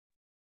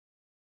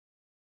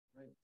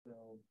Right. So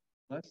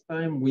last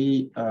time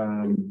we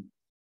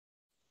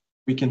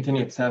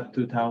continued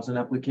SAP2000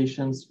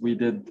 applications. We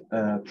did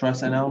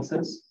truss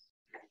analysis,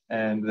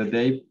 and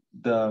the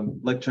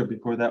lecture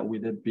before that we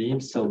did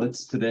beams. So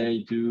let's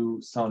today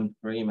do some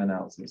frame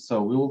analysis.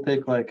 So we will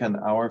take like an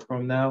hour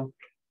from now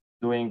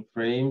doing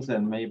frames,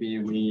 and maybe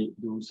we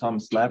do some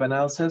slab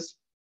analysis.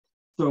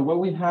 So what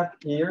we have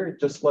here,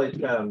 just like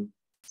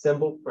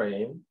simple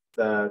frame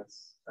that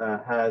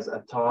has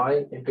a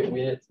tie in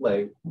between its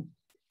leg,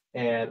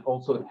 and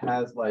also it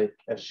has like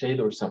a shade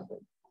or something.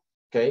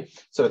 Okay,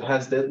 so it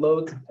has dead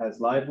loads, it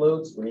has live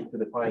loads. We need to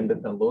define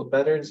different load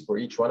patterns for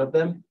each one of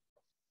them.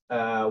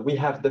 We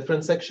have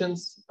different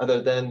sections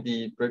other than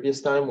the previous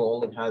time. We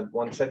only had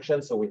one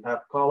section. So we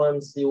have column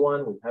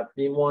C1, we have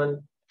beam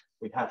 1,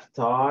 we have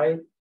tie.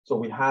 So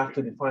we have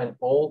to define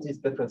all these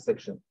different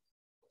sections.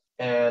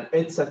 And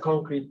it's a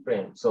concrete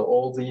frame. So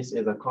all these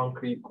is a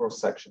concrete cross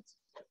sections.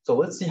 So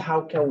let's see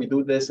how can we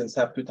do this in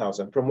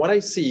SAP2000. From what I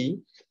see,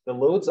 the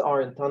loads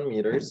are in ton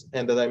meters,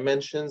 and the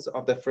dimensions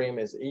of the frame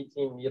is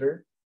 18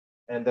 meter,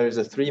 and there's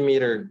a 3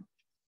 meter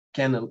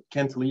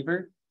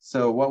cantilever.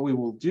 So what we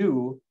will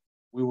do,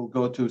 we will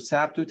go to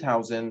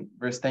SAP2000.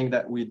 First thing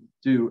that we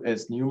do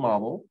is new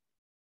model.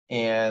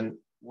 And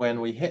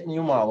when we hit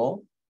new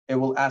model, it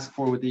will ask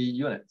for the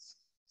units.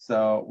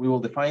 So we will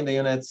define the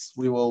units.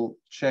 We will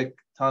check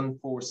ton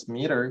force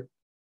meter,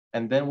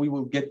 and then we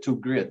will get to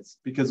grids,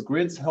 because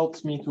grids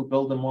helps me to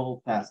build the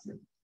model faster.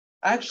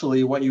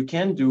 Actually, what you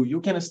can do,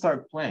 you can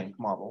start plank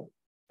model,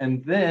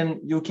 and then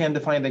you can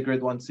define the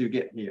grid once you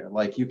get here.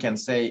 Like you can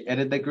say,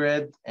 edit the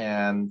grid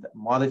and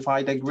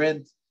modify the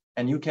grid,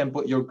 and you can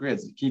put your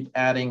grids, keep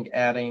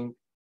adding.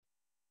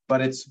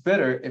 But it's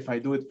better if I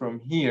do it from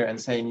here and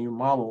say new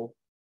model,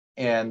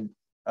 and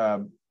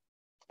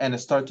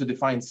start to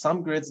define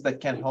some grids that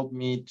can help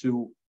me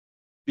to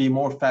be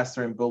more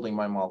faster in building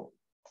my model.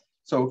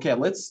 So, okay,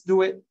 let's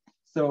do it.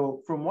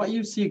 So from what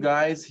you see,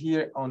 guys,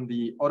 here on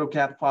the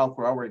AutoCAD file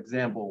for our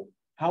example,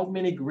 how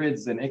many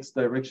grids in X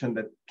direction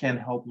that can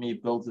help me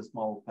build this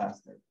model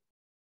faster?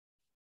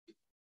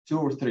 2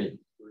 or 3?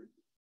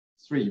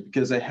 3,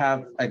 because I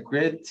have a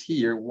grid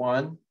here,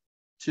 1,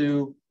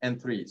 2,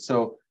 and 3.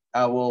 So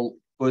I will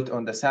put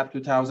on the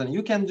SAP2000.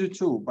 You can do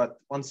 2,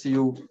 but once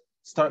you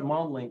start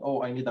modeling,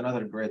 oh, I need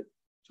another grid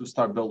to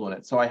start building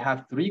it. So I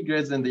have 3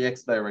 grids in the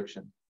X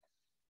direction.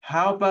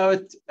 How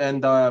about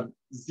in the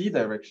Z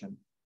direction?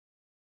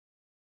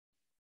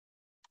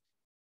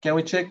 Can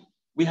we check?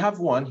 We have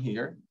 1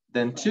 here,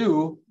 then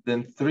 2,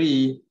 then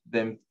 3,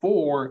 then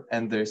 4,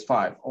 and there's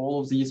 5. All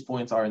of these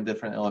points are in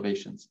different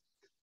elevations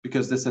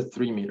because this is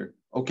 3 meter.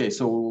 Okay,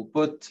 so we will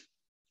put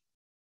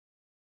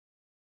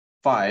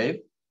 5.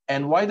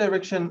 And Y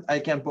direction, I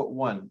can put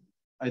 1.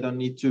 I don't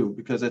need 2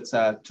 because it's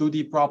a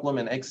 2D problem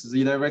in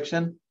XZ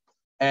direction.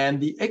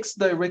 And the X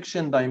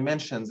direction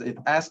dimensions, it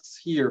asks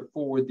here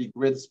for the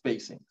grid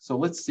spacing. So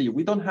let's see,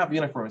 we don't have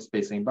uniform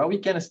spacing, but we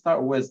can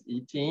start with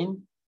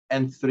 18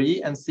 and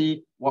 3 and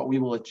see what we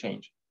will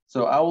change.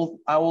 So I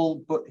will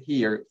put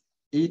here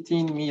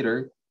 18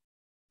 meter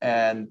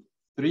and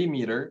 3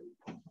 meter,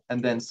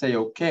 and then say,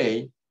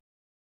 okay.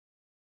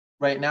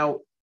 Right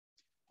now,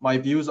 my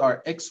views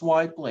are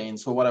XY plane.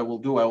 So what I will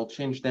do, I will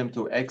change them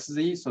to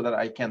XZ so that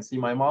I can see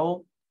my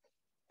model.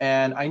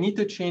 And I need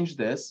to change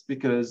this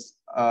because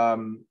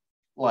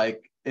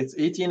like it's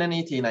 18 and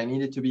 18, I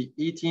need it to be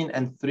 18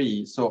 and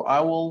 3. So I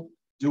will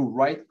do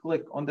right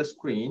click on the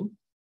screen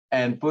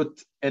and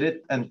put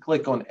edit and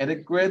click on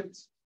edit grid,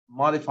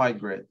 modify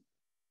grid.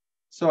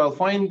 So I'll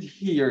find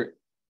here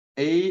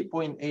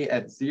point A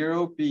at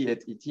 0, B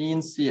at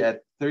 18, C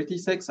at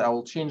 36. I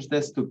will change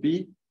this to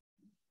B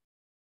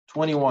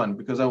 21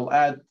 because I will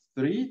add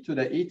 3 to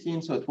the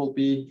 18, so it will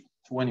be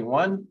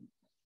 21.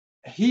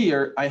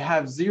 Here I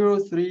have 0,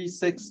 3,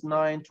 6,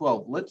 9,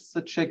 12. Let's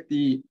check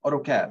the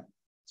AutoCAD.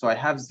 So I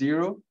have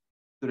 0,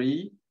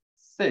 3,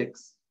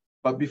 6,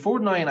 but before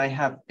 9 I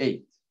have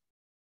 8.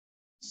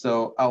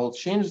 So I will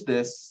change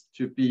this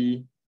to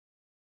be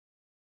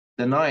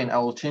the 9. I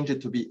will change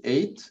it to be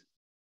 8,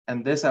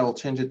 and this I will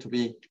change it to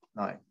be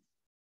 9.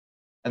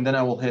 And then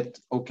I will hit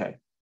OK.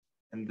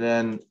 And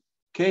then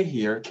OK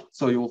here.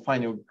 So you will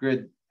find your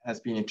grid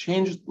has been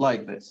changed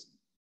like this.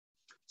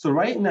 So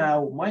right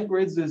now, my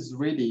grids is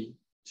ready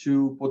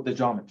to put the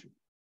geometry.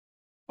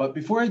 But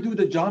before I do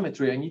the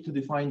geometry, I need to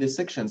define the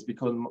sections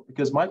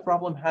because my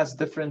problem has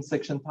different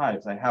section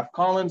types. I have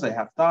columns, I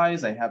have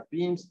ties, I have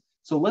beams.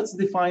 So let's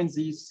define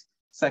these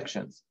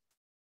sections.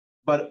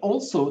 But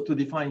also to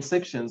define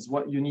sections,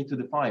 what you need to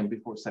define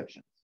before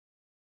sections?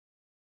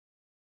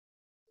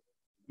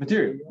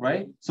 Material,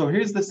 right? So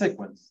here's the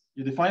sequence.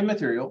 You define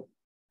material,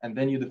 and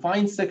then you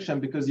define section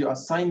because you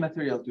assign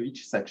material to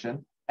each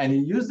section. And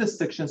you use the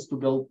sections to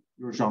build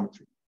your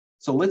geometry.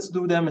 So let's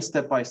do them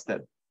step by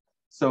step.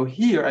 So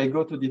here I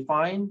go to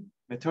define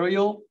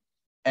material,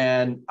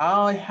 and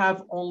I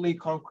have only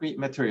concrete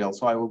material.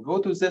 So I will go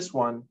to this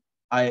one.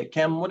 I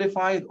can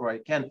modify it, or I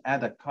can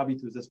add a copy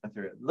to this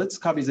material. Let's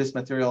copy this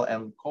material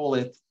and call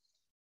it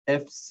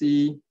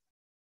FC40.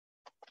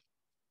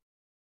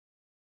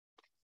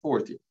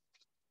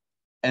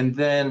 And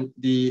then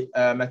the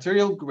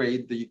material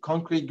grade, the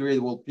concrete grade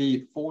will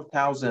be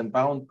 4,000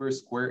 pounds per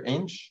square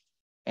inch.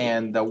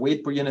 And the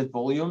weight per unit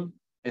volume,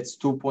 it's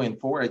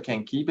 2.4. I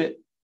can keep it.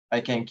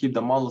 I can keep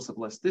the modulus of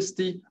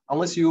elasticity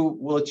unless you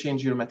will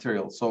change your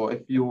material. So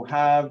if you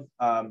have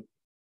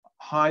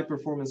high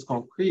performance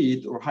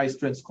concrete or high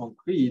strength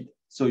concrete,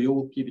 so you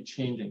will keep it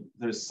changing.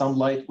 There's some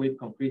lightweight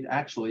concrete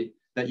actually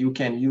that you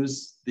can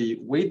use the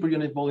weight per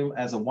unit volume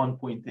as a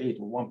 1.8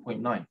 or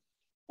 1.9.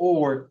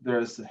 Or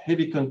there's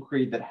heavy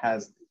concrete that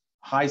has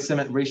high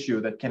cement ratio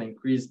that can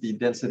increase the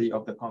density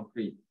of the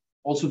concrete.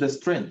 Also the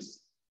strengths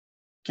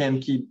can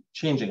keep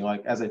changing.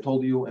 Like as I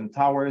told you in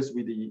towers,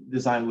 we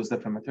design with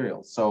different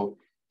materials. So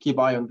keep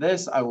eye on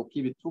this. I will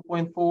keep it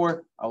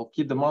 2.4. I will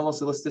keep the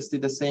modulus elasticity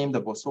the same,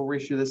 the Poisson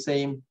ratio the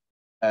same,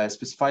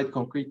 specified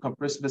concrete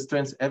compressive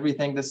strength,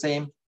 everything the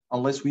same,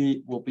 unless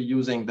we will be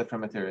using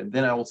different material.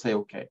 Then I will say,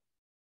 okay.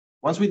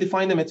 Once we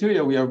define the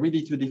material, we are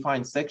ready to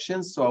define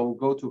sections. So I will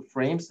go to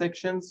frame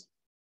sections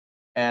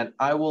and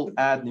I will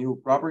add new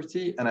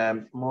property.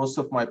 And most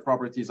of my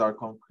properties are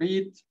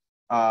concrete.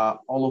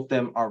 All of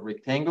them are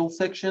rectangle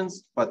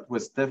sections, but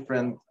with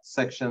different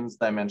sections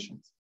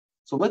dimensions.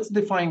 So let's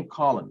define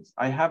columns.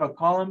 I have a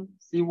column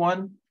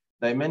C1,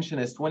 dimension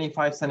is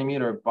 25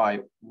 centimeter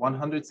by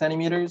 100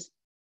 centimeters.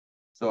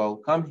 So I'll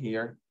come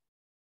here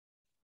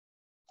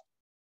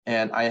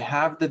and I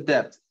have the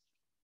depth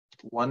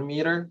 1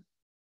 meter.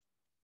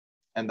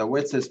 And the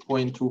width is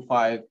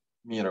 0.25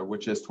 meter,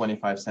 which is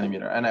 25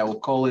 centimeter. And I will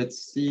call it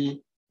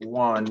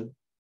C1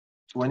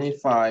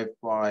 25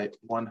 by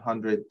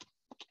 100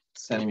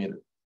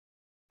 centimeter.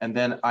 And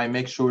then I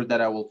make sure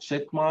that I will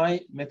check my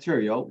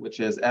material,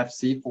 which is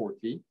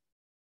FC40.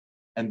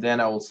 And then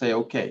I will say,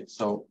 okay,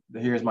 so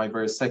here's my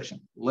first section.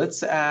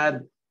 Let's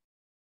add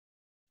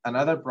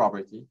another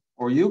property,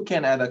 or you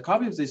can add a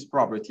copy of this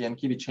property and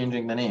keep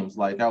changing the names.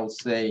 Like I will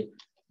say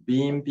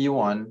beam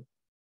P1,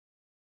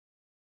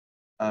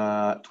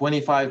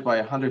 25 by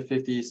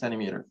 150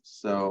 centimeters.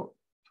 So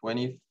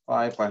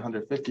 25 by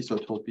 150, so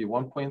it will be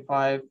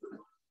 1.5,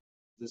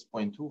 this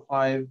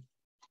 0.25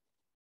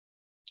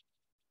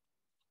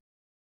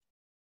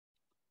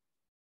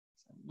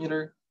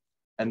 centimeter.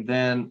 And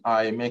then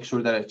I make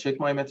sure that I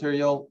check my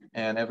material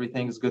and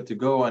everything is good to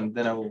go. And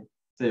then I will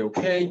say,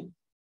 okay.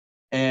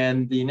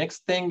 And the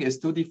next thing is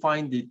to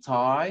define the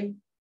tie.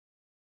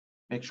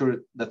 Make sure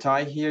the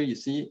tie here, you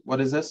see,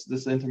 what is this?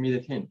 This is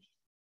intermediate hinge,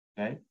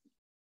 okay?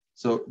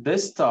 So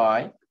this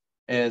tie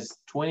is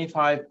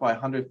 25 by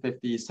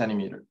 150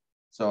 centimeter.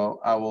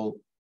 So I will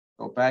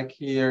go back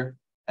here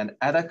and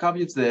add a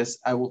copy of this.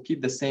 I will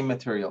keep the same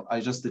material. I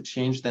just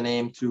change the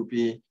name to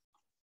be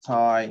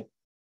tie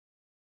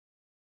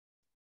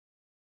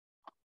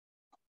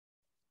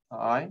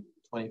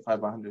 25 by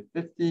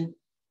 150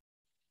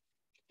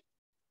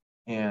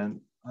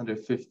 and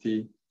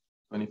 150,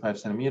 25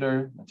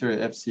 centimeter,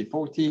 material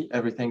FC40,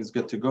 everything's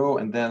good to go.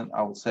 And then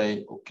I will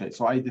say, okay,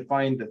 so I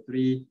define the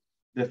 3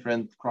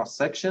 different cross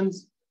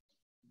sections.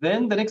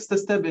 Then the next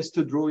step is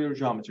to draw your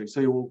geometry. So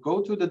you will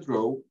go to the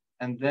draw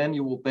and then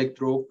you will pick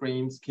draw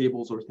frames,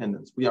 cables, or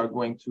tendons. We are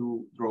going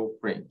to draw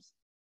frames.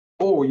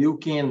 Or you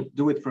can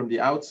do it from the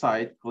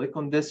outside, click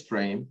on this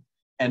frame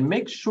and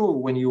make sure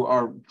when you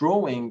are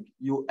drawing,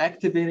 you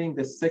activating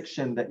the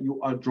section that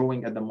you are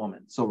drawing at the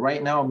moment. So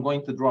right now I'm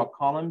going to draw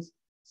columns.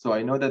 So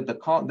I know that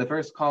the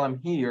first column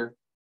here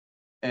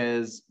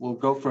will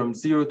go from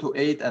 0 to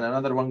 8 and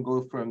another one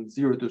go from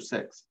 0 to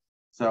 6.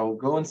 So I'll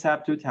go in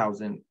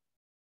SAP2000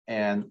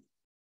 and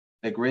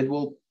the grid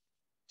will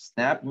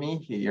snap me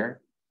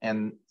here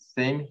and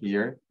same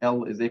here,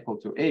 L is equal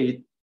to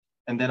 8,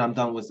 and then I'm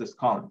done with this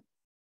column.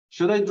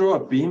 Should I draw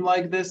a beam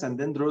like this and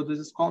then draw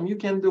this column? You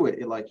can do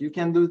it. Like you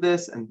can do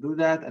this and do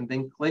that and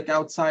then click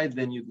outside,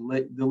 then you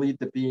delete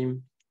the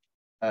beam,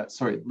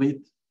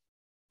 delete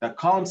the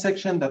column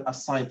section that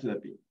assigned to the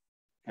beam,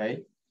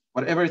 okay?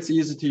 Whatever it's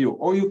easy to you.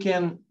 Or you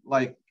can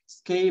like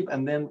escape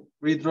and then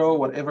redraw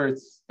whatever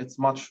it's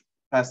much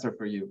faster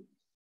for you.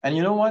 And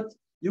you know what?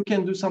 You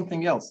can do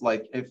something else.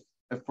 Like if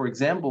for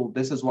example,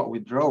 this is what we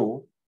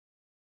draw,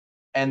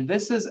 and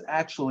this is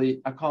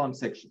actually a column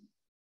section.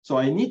 So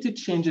I need to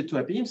change it to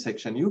a beam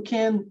section. You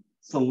can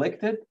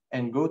select it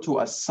and go to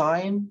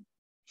assign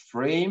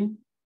frame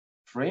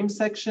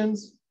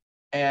sections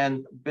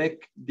and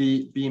pick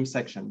the beam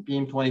section,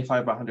 beam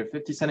 25 by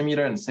 150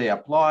 centimeter and say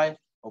apply.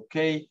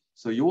 Okay.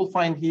 So you will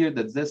find here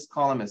that this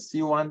column is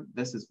C1,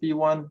 this is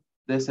P1,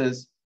 this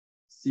is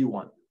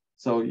C1.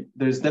 So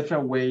there's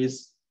different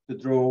ways to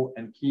draw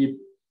and keep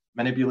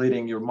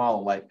manipulating your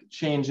model, like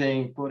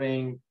changing,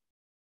 putting.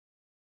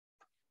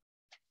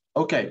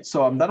 Okay,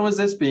 so I'm done with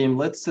this beam.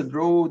 Let's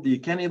draw the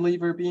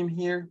cantilever beam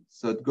here.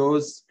 So it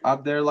goes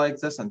up there like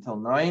this until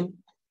 9.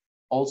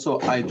 Also,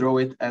 I draw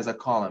it as a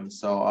column.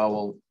 So I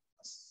will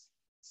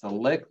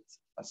select,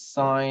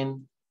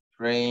 assign,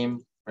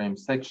 frame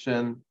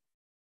section,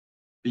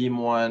 beam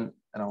 1,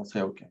 and I'll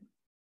say okay.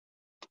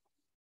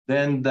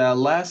 Then the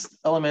last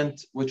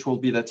element, which will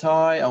be the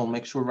tie, I'll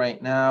make sure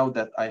right now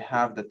that I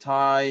have the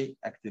tie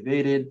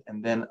activated,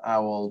 and then I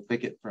will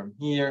pick it from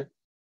here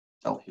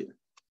till here.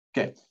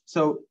 Okay,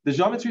 so the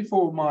geometry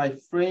for my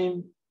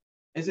frame,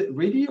 is it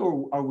ready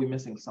or are we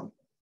missing something?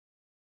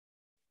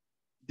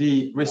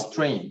 The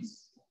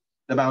restraints,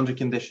 the boundary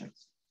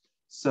conditions.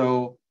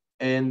 So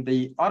in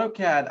the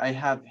AutoCAD, I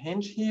have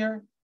hinge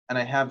here and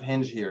I have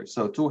hinge here.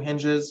 So two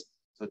hinges,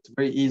 so it's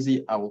very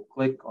easy. I will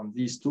click on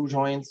these two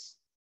joints.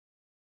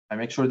 I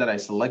make sure that I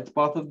select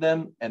both of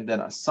them and then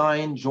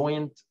assign,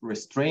 joint,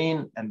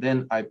 restrain, and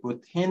then I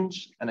put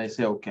hinge and I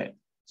say, okay.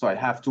 So I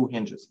have two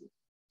hinges here.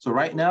 So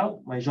right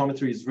now, my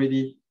geometry is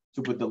ready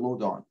to put the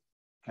load on,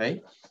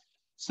 okay?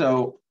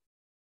 So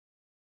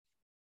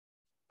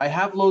I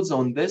have loads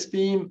on this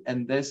beam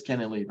and this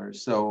cantilever.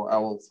 So I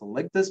will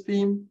select this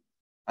beam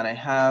and I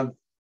have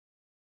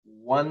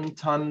 1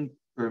 ton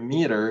per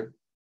meter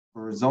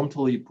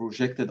horizontally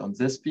projected on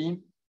this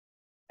beam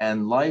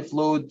and live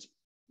load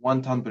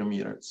 1 ton per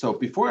meter. So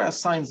before I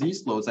assign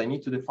these loads, I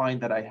need to define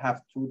that I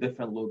have two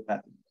different load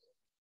patterns.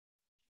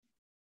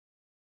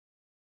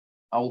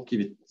 I will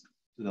keep it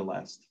to the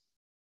last.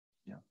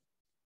 Yeah.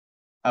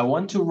 I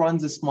want to run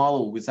this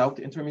model without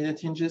intermediate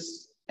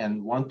hinges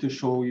and want to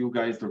show you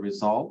guys the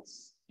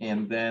results.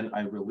 And then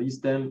I release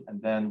them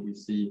and then we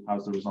see how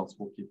the results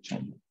will keep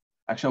changing.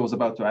 Actually, I was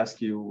about to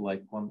ask you,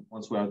 like,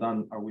 once we are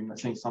done, are we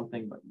missing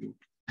something? But you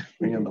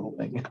bring in the whole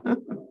thing.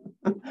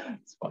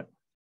 It's fine.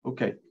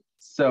 Okay.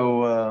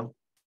 So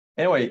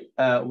anyway,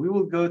 we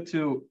will go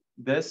to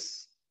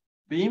this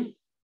beam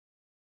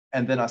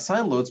and then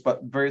assign loads.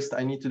 But first,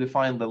 I need to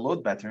define the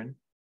load pattern.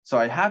 So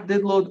I have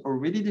dead load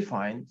already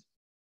defined,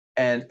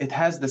 and it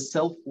has the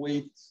self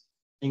weight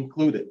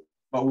included.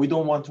 But we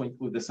don't want to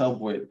include the self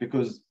weight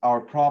because our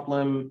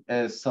problem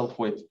is self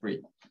weight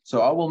free.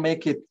 So I will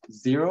make it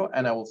 0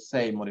 and I will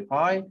say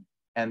modify.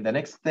 And the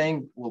next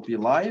thing will be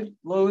live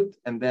load.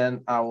 And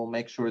then I will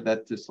make sure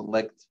that to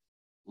select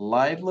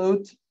live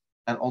load.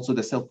 And also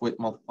the self weight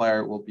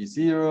multiplier will be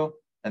 0.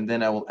 And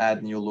then I will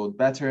add new load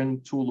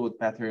pattern. Two load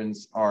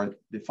patterns are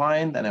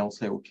defined and I will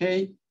say,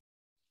 okay.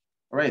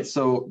 All right,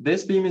 so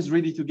this beam is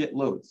ready to get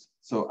loads.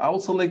 So I will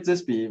select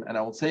this beam and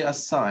I will say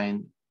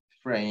assign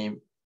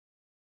frame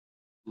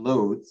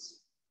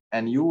loads,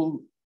 and you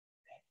will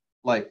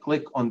like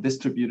click on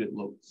distributed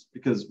loads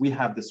because we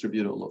have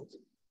distributed loads.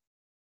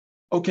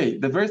 Okay,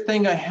 the first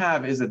thing I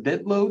have is a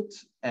dead load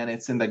and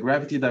it's in the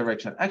gravity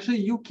direction. Actually,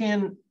 you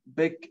can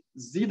pick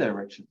Z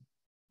direction,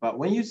 but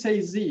when you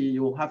say Z,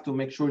 you will have to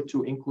make sure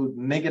to include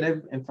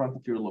negative in front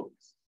of your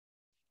loads.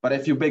 But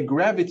if you pick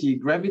gravity,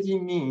 gravity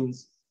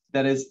means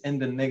that is in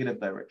the negative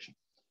direction.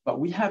 But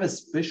we have a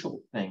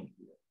special thing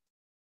here,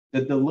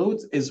 that the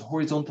loads is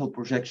horizontal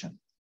projection.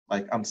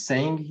 Like I'm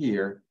saying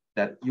here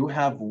that you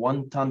have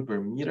 1 ton per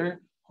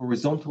meter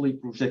horizontally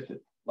projected.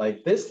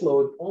 Like this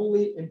load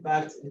only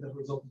impacts in the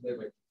horizontal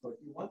direction. So if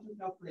you want to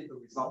calculate the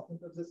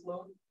resultant of this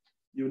load,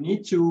 you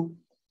need to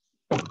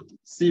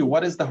see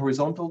what is the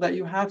horizontal that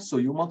you have. So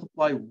you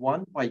multiply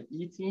 1 by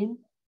 18,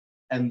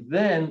 and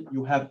then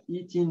you have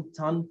 18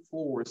 ton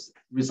force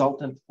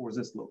resultant for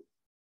this load.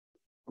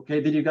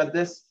 Okay, did you get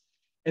this?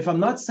 If I'm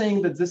not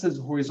saying that this is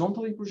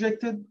horizontally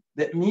projected,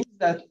 that means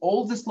that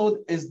all this load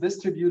is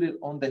distributed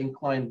on the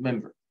inclined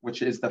member,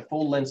 which is the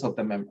full length of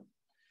the member.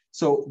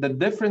 So the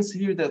difference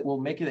here that will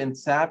make it in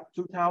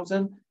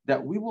SAP2000,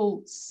 that we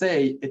will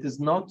say it is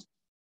not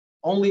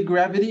only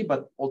gravity,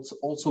 but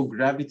also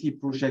gravity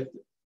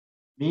projected.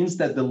 Means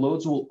that the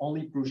loads will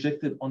only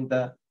projected on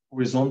the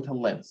horizontal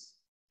length.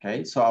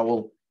 Okay, so I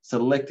will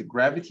select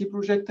gravity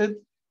projected,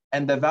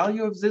 and the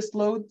value of this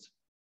load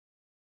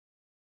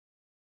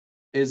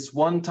is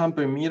 1 ton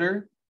per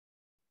meter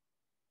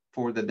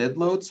for the dead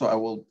load. So I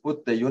will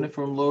put the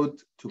uniform load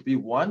to be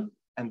 1,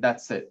 and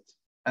that's it.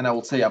 And I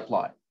will say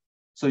apply.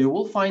 So you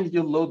will find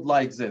your load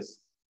like this.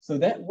 So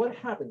that what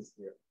happens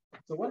here?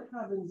 So what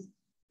happens,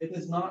 it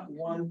is not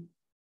 1,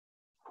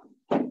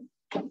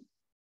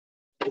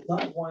 it's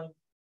not 1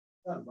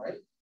 ton, right?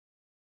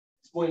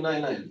 It's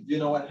 0.99. Do you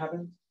know what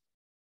happened?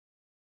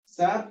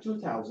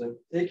 SAP2000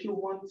 take your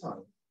 1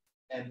 ton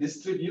and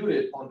distribute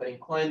it on the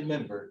inclined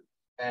member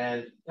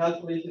and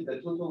calculated the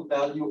total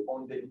value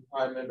on the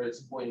entire member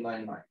is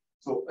 0.99.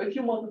 So if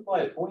you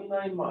multiply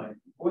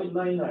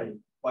 0.99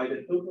 by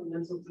the total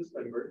length of this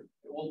member,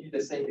 it will be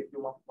the same if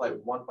you multiply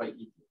 1 by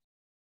 18.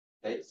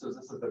 Okay, so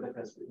this is the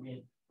difference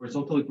between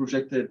horizontally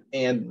projected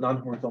and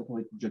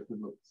non-horizontally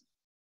projected loads.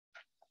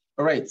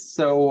 All right,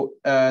 so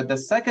the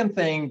second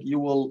thing, you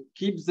will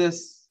keep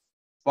this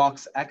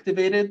box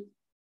activated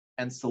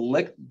and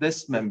select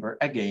this member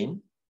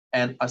again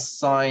and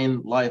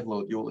assign live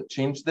load. You will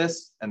change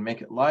this and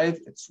make it live.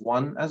 It's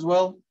 1 as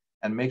well.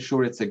 And make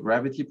sure it's a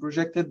gravity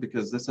projected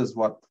because this is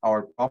what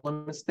our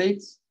problem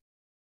states.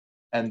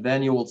 And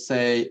then you will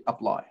say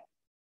apply.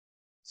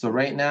 So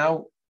right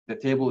now, the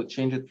table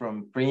changed it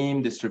from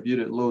frame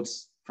distributed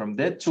loads from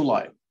dead to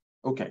live.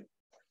 Okay,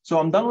 so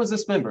I'm done with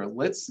this member.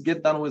 Let's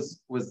get done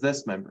with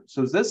this member.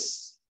 So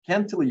this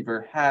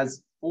cantilever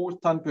has 4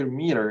 ton per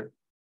meter.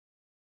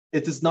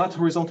 It is not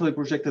horizontally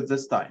projected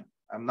this time.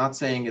 I'm not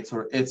saying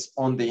it's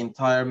on the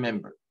entire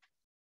member.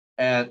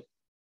 And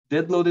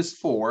dead load is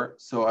 4.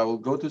 So I will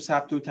go to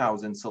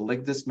SAP2000,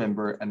 select this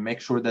member and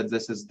make sure that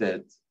this is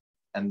dead.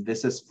 And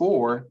this is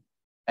 4.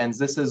 And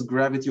this is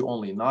gravity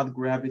only, not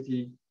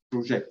gravity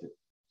projected.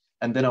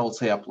 And then I will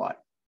say apply.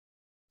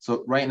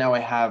 So right now I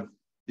have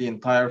the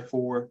entire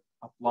 4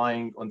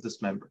 applying on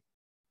this member.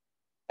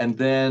 And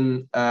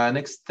then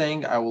next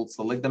thing, I will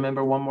select the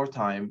member one more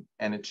time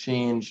and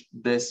change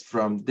this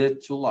from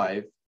dead to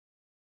live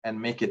and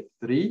make it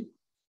 3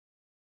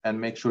 and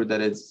make sure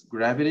that it's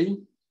gravity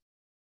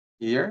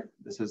here.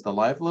 This is the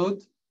live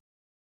load.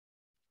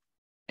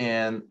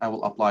 And I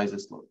will apply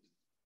this load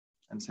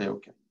and say,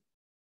 okay.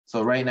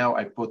 So right now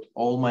I put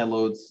all my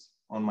loads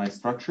on my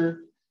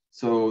structure.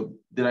 So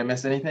did I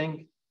miss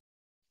anything?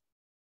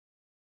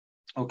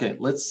 Okay,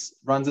 let's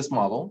run this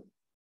model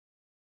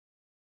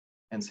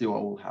and see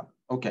what will happen.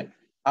 Okay,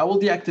 I will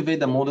deactivate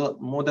the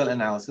model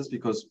analysis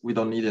because we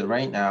don't need it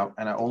right now.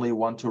 And I only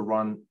want to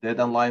run dead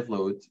and live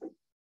load.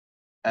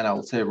 And I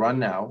will say run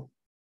now.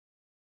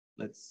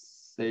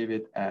 Let's save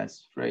it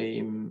as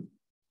frame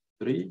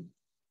 3.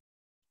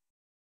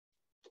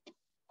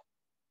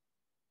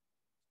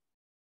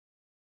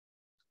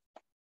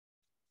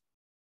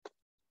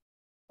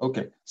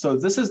 Okay, so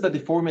this is the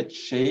deformed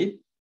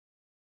shape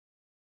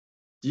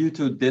due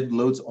to dead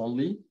loads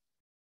only.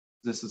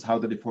 This is how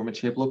the deformed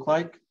shape look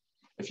like.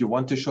 If you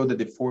want to show the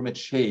deformed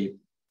shape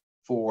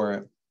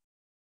for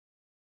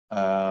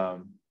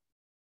live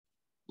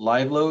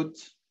load,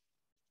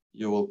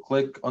 you will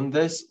click on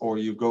this or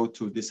you go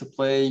to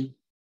display,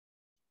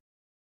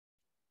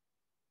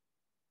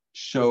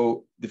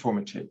 show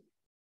deformed shape.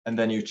 And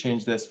then you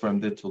change this from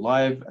dead to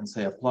live and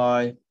say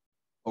apply.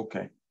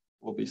 Okay,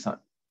 will be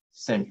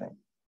same thing.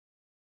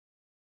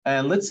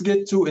 And let's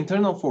get to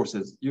internal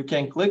forces. You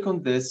can click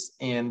on this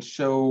and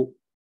show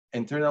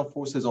internal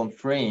forces on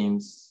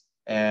frames.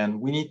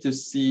 And we need to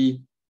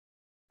see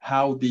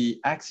how the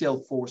axial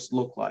force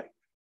look like.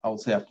 I will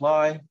say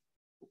apply.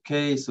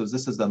 Okay, so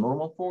this is the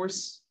normal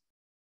force.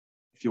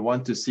 If you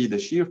want to see the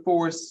shear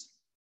force,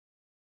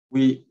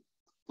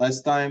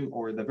 last time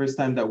or the first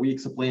time that we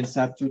explained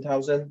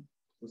SAP2000,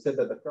 we said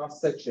that the cross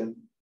section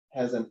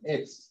has an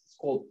X, it's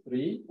called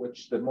 3,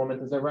 which the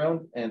moment is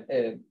around, and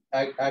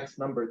X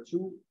number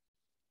 2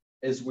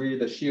 is where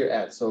the shear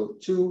at. So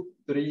 2,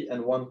 3,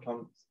 and 1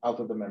 comes out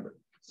of the member.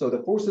 So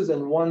the forces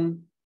in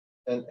one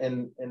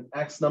and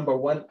X number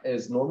 1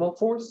 is normal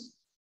force,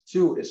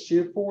 2 is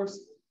shear force,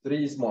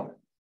 3 is moment.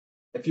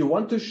 If you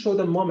want to show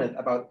the moment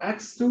about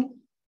X2,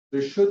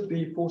 there should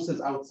be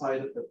forces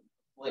outside of the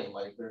plane,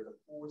 like there's a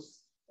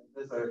force in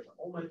this direction.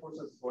 All my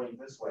forces going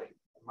this way.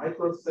 My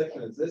cross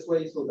section is this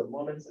way, so the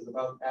moment is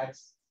about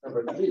X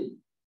number 3.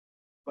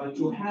 But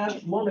to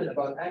have moment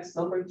about X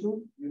number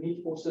 2, you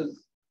need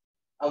forces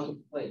out of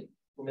the plane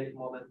to make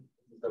moment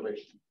in this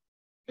direction.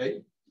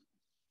 Okay?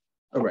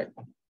 All right.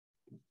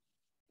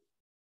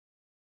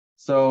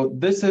 So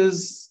this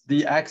is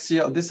the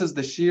axial, this is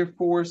the shear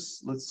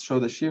force. Let's show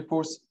the shear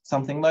force,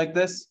 something like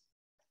this.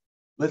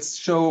 Let's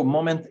show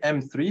moment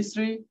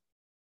M33.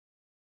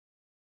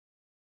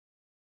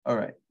 All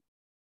right.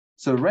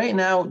 So right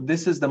now,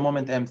 this is the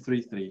moment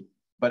M33.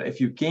 But if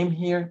you came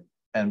here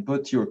and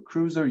put your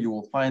cruiser, you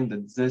will find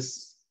that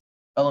this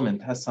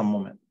element has some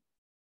moment.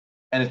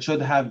 And it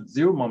should have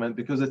 0 moment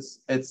because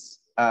it's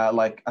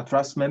like a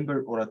truss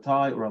member or a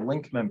tie or a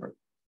link member.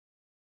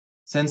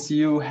 Since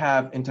you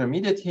have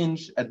intermediate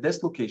hinge at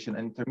this location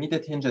and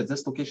intermediate hinge at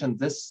this location,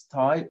 this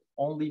tie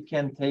only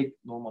can take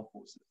normal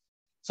forces.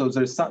 So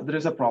there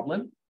is a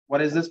problem.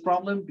 What is this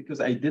problem?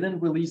 Because I didn't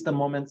release the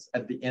moments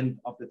at the end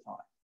of the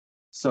tie.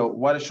 So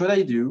what should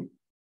I do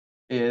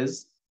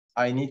is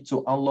I need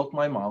to unlock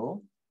my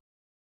model.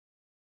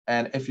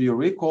 And if you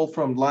recall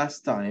from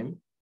last time,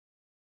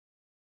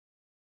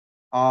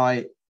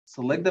 I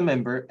select the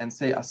member and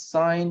say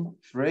assign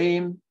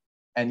frame,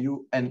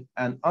 and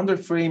under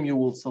frame, you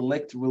will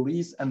select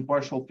release and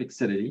partial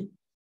fixity.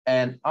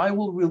 And I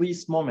will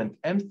release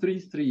moment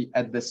M33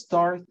 at the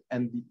start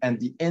and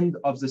the end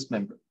of this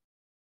member.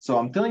 So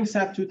I'm telling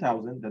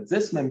SAP2000 that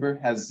this member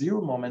has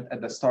 0 moment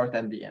at the start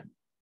and the end.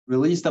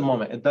 Release the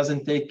moment, it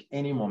doesn't take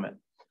any moment.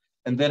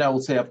 And then I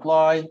will say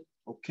apply,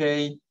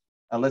 okay,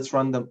 and let's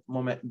run the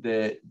moment,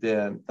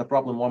 the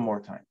problem one more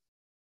time.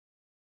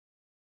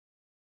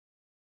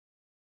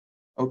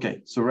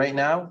 Okay, so right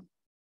now,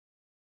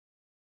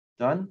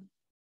 done.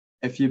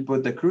 If you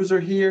put the cruiser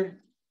here,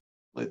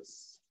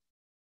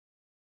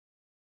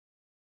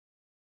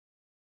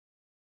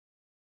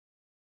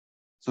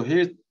 so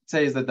here it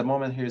says that the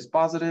moment here is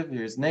positive,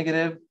 here is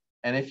negative.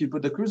 And if you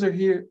put the cruiser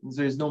here,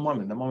 there is no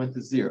moment, the moment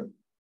is 0.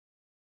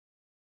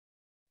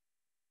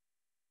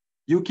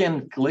 You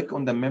can click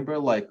on the member,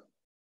 like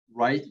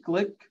right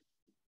click,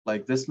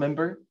 like this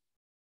member.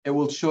 It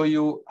will show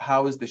you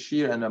how is the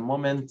shear and the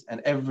moment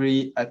and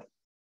at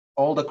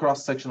all the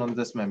cross section on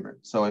this member.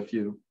 So if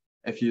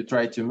you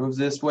try to move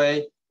this way,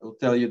 it will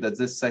tell you that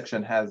this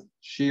section has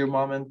shear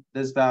moment,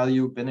 this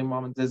value, bending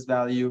moment, this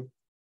value.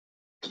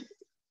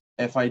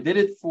 If I did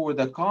it for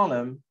the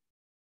column,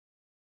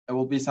 it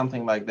will be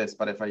something like this.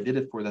 But if I did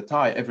it for the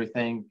tie,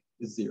 everything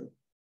is 0.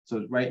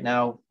 So right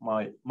now,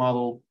 my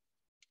model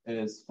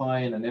is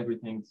fine and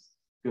everything's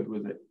good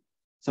with it.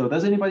 So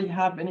does anybody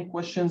have any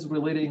questions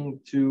relating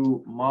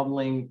to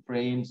modeling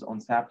frames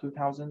on SAP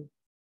 2000?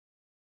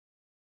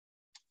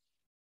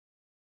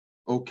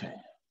 Okay.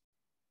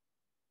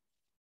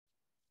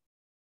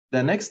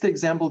 The next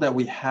example that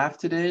we have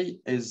today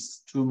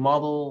is to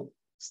model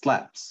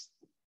slabs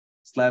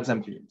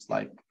and beams,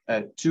 like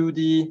a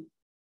 2D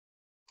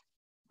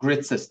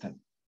grid system.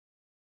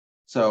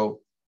 So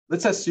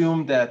let's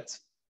assume that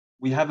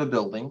we have a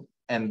building,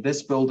 and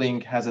this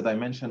building has a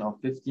dimension of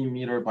 15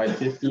 meter by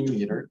 15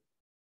 meter,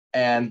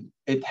 and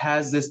it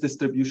has this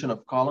distribution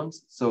of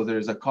columns. So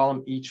there's a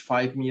column each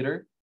 5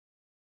 meter.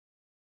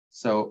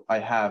 So I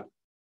have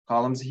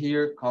columns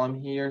here, column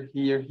here,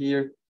 here,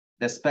 here.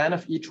 The span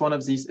of each one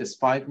of these is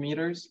 5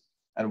 meters,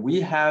 and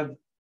we have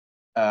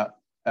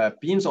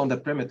beams on the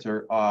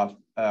perimeter of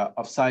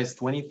size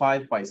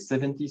 25 by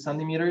 70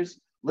 centimeters.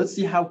 Let's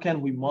see how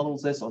can we model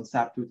this on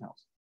SAP 2000.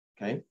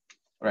 Okay,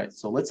 all right.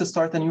 So let's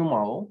start a new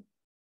model,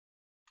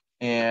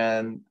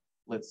 and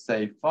let's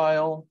say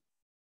File,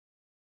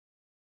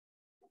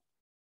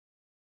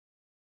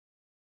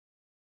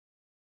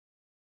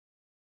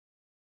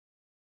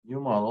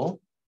 New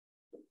Model.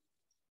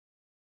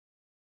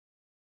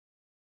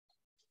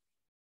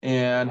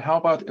 And how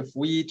about if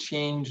we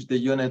change the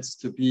units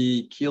to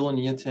be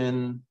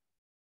kilonewton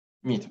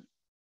meter?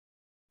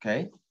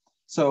 Okay,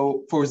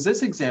 so for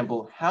this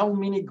example, how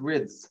many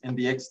grids in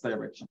the X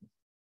direction?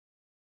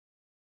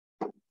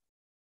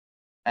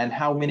 And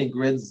how many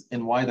grids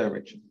in Y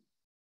direction?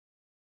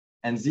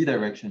 And Z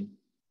direction?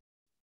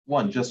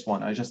 One, just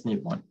one. I just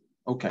need one.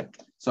 Okay,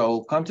 so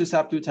I'll come to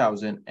SAP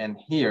 2000, and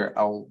here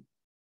I'll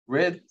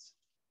grid,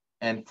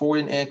 and 4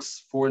 in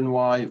X, 4 in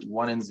Y,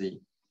 1 in Z.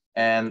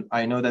 And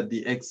I know that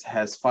the X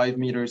has 5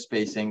 meters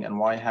spacing and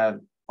Y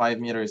have 5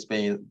 meters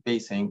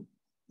spacing.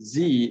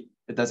 Z,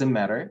 it doesn't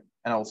matter,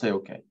 and I'll say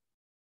okay.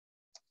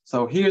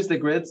 So here's the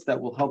grids that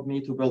will help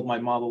me to build my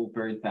model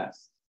very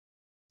fast.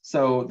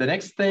 So the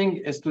next thing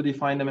is to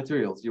define the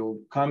materials. You'll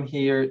come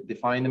here,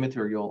 define the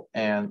material,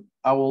 and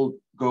I will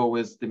go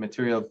with the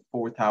material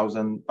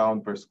 4,000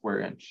 pound per square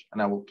inch,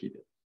 and I will keep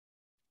it.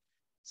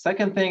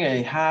 Second thing,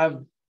 I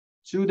have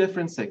two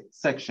different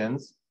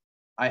sections.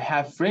 I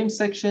have frame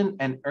section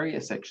and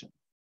area section.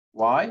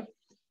 Why?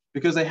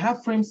 Because I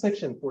have frame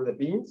section for the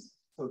beams.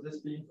 So this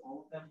beam,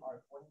 all of them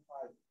are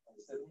 25 by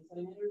 70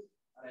 centimeters.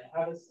 And I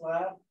have a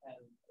slab, and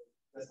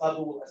the slab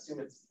will assume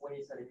it's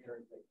 20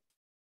 centimeters thick.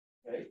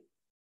 Okay.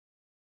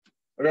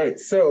 All right,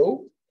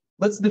 so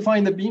let's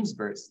define the beams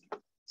first.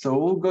 So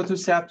we'll go to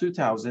SAP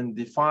 2000,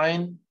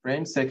 define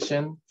frame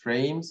section,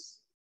 frames,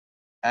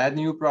 add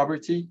new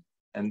property,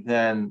 and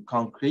then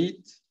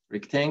concrete,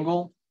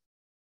 rectangle,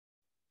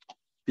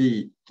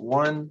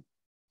 B1,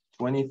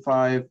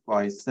 25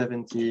 by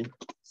 70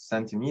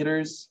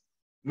 centimeters.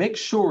 Make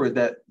sure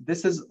that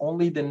this is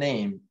only the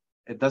name.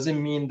 It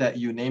doesn't mean that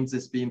you named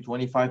this beam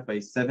 25 by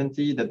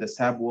 70, that the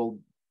SAP will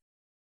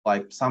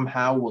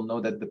somehow will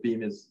know that the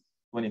beam is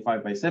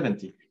 25 by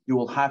 70. You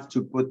will have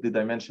to put the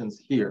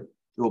dimensions here.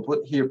 You will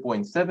put here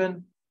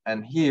 0.7,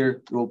 and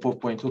here you will put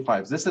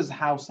 0.25. This is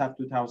how SAP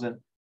 2000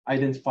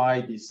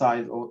 identify the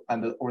size or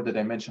the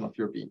dimension of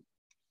your beam.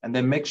 And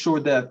then make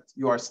sure that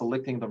you are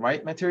selecting the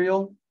right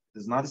material.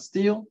 It's not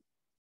steel,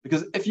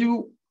 because if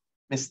you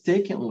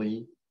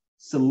mistakenly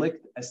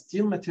select a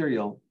steel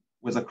material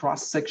with a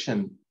cross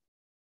section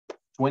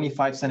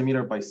 25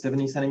 centimeter by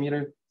 70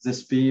 centimeter,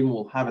 this beam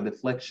will have a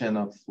deflection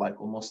of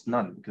almost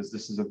none, because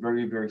this is a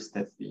very, very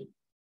stiff beam.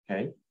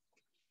 Okay.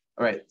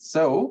 All right.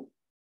 So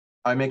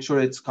I make sure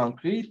it's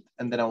concrete,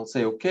 and then I'll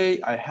say,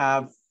 okay, I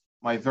have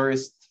my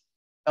first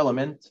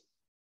element,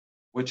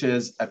 which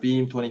is a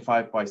beam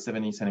 25 by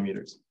 70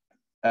 centimeters.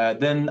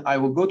 Then I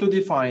will go to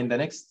define. The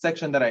next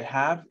section that I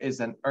have is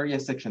an area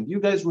section. Do you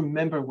guys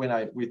remember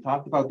when we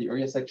talked about the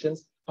area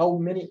sections? How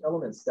many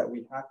elements that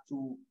we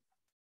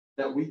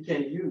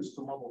can use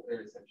to model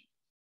area section?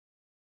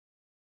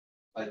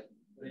 Like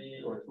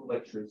 3 or 2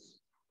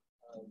 lectures.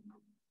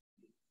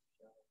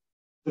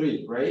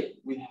 3, right?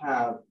 We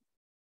have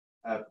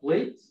a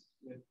plate,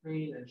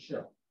 membrane, and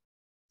shell.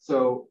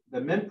 So the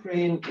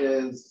membrane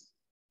is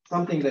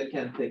something that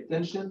can take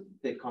tension,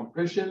 take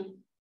compression,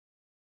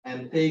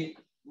 and take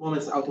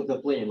moments out of the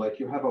plane. Like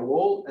you have a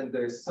wall and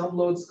there's some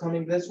loads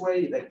coming this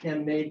way that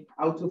can make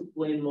out of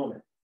plane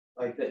moment,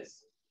 like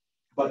this.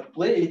 But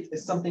plate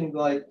is something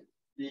like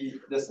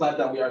the slab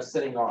that we are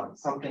sitting on,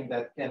 something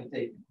that can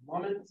take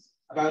moments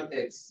about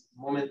X,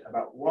 moment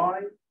about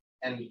Y,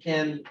 and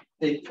can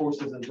take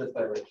forces in this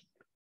direction,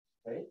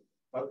 okay?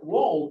 But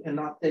wall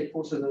cannot take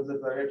forces in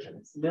this direction.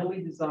 It's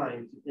mainly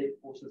designed to take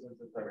forces in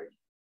this direction.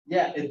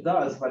 Yeah, it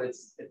does, but it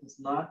is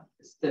not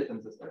stiff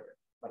in this direction,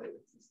 but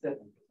it's stiff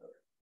in this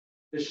direction.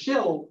 The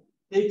shell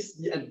takes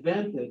the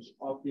advantage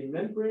of the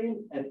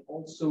membrane and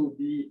also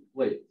the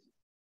plate.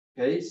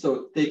 Okay, so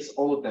it takes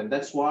all of them.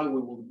 That's why we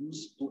will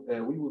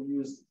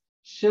use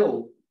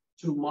shell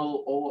to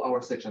model all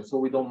our sections. So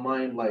we don't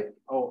mind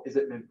oh, is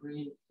it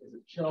membrane? Is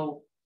it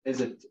shell?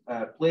 is it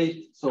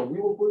plate? So we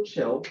will put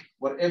shell,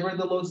 whatever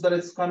the loads that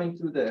is coming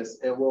through this,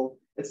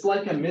 it's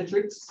like a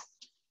matrix,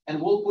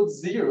 and we'll put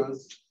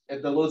zeros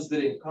if the loads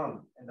didn't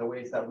come in the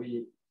ways that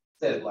we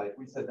said. Like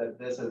we said that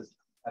this is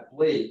a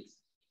plate,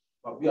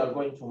 but we are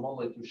going to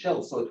model it to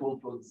shell, so it will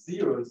put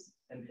zeros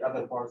in the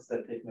other parts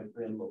that take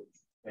membrane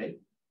loads, okay?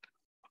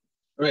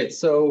 All right,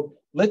 so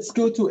let's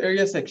go to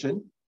area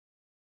section.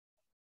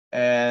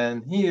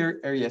 And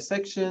here, area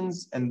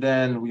sections, and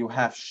then we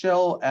have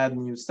shell, add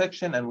new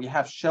section, and we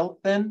have shell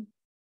thin,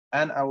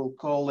 and I will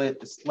call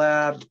it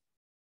slab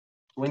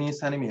 20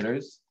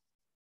 centimeters.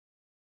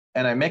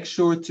 And I make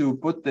sure to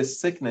put the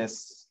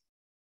thickness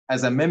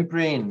as a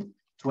membrane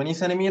 20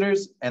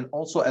 centimeters, and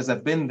also as a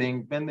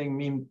bending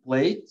mean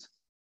plate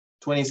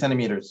 20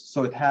 centimeters.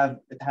 So it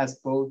has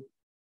both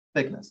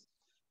thickness.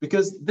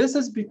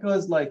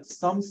 Because like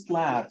some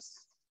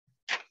slabs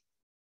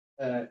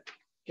can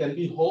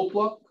be whole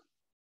block,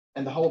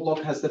 and the whole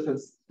block has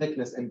different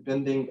thickness in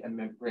bending and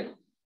membrane,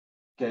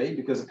 okay?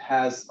 Because it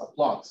has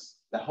blocks,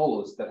 the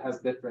hollows that has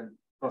different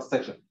cross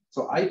section.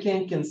 So I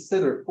can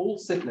consider full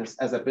thickness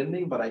as a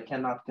bending, but I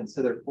cannot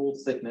consider full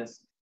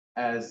thickness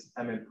as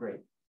a membrane,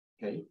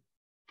 okay?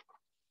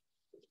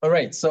 All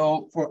right,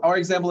 so for our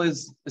example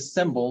is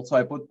simple. So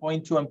I put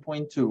 0.2 and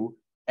 0.2,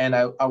 and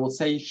I will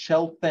say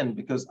shell thin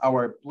because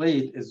our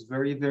plate is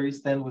very, very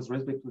thin with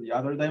respect to the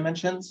other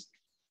dimensions.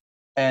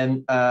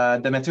 And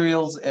the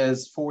materials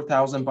is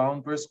 4,000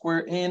 pounds per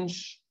square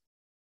inch.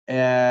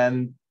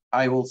 And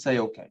I will say,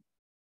 okay.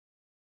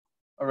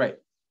 All right,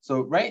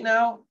 so right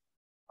now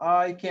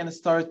I can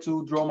start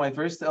to draw my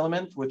first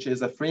element, which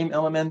is a frame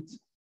element,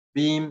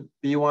 beam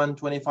B1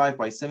 25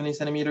 by 70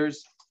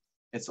 centimeters.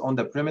 It's on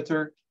the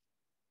perimeter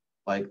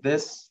like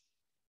this.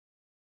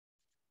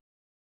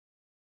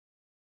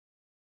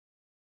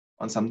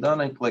 Once I'm done,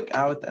 I click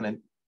out and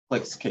then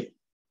click escape.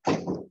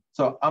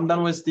 So I'm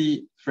done with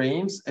the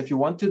frames. If you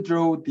want to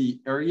draw the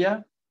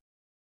area,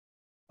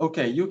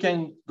 okay, you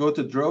can go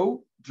to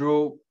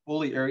draw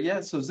poly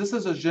area. So this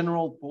is a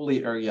general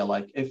poly area,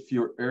 like if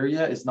your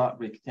area is not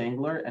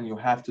rectangular and you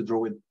have to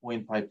draw it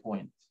point by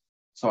point.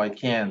 So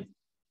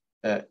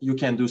you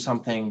can do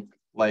something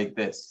like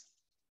this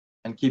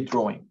and keep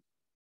drawing,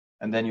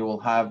 and then you will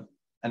have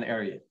an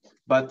area.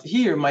 But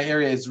here my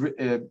area is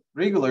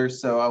regular,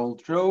 so I will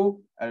draw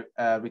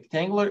a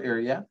rectangular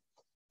area.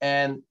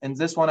 And in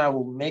this one, I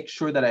will make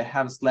sure that I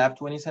have slab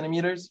 20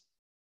 centimeters,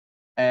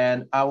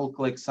 and I will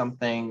click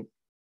something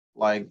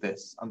like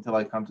this until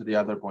I come to the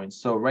other point.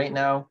 So right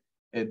now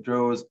it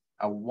draws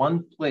a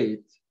one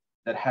plate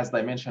that has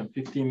dimension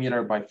 15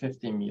 meter by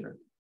 15 meter.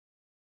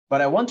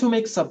 But I want to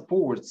make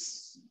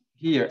supports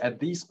here at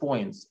these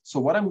points. So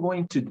what I'm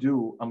going to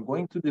do, I'm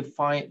going to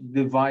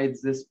divide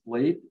this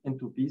plate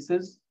into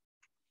pieces.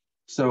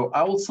 So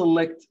I will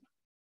select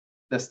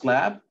the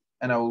slab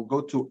and I will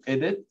go to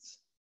edit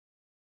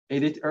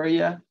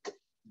area,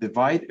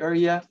 divide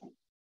area.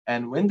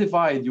 And when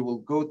divide, you will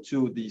go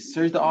to the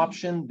third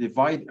option,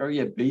 divide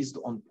area based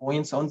on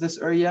points on this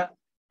area.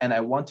 And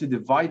I want to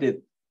divide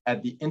it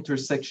at the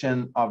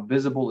intersection of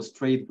visible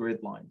straight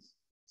grid lines.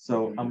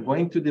 So I'm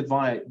going to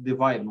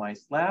divide my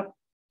slab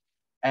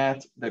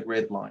at the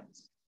grid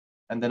lines.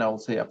 And then I will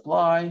say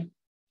apply,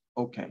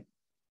 okay.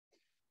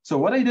 So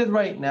what I did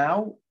right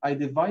now, I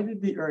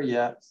divided the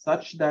area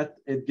such that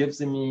it gives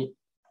me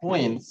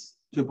points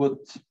to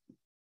put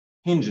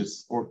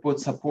hinges or put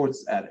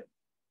supports at it.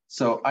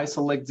 So I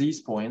select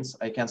these points.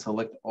 I can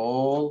select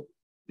all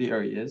the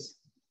areas,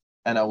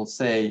 and I will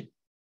say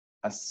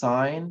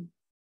assign,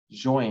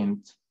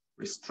 joint,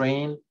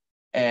 restrain,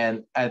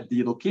 and at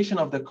the location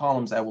of the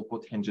columns, I will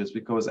put hinges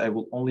because I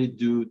will only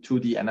do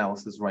 2D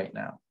analysis right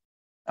now.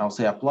 I'll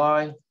say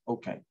apply,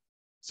 okay.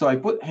 So I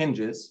put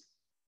hinges,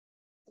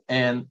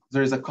 and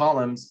there's a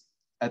columns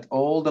at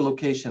all the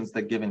locations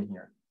that given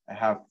here. I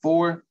have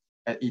 4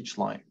 at each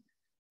line.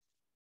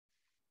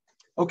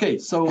 Okay,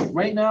 so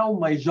right now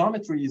my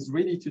geometry is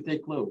ready to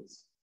take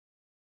loads.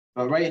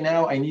 But right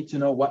now I need to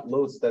know what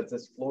loads that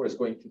this floor is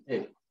going to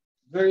take.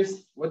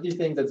 What do you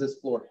think that this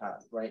floor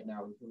has right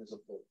now in terms of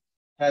load?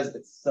 Has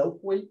its self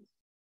weight,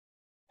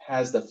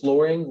 has the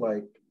flooring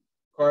like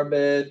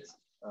carpet,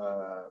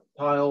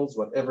 tiles,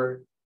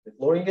 whatever the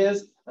flooring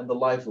is, and the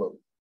live load.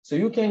 So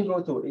you can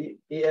go to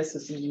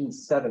ASCE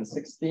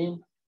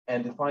 716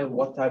 and define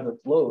what type of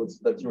loads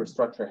that your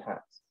structure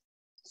has.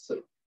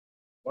 So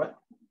what?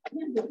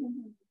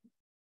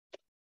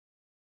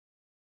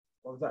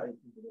 What was that?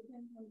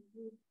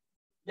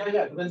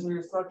 Yeah, depends on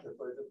your structure.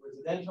 So if it's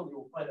residential, you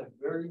will find a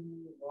very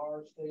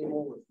large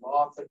table with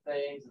lots of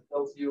things. It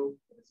tells you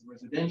if it's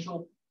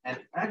residential. And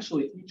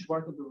actually, each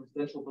part of the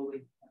residential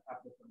building have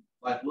different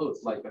live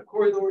loads. Like the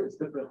corridor is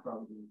different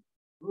from the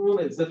room,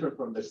 it's different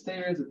from the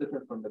stairs, it's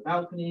different from the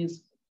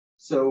balconies.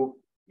 So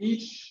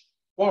each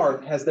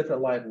part has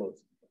different live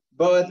loads.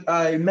 But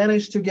I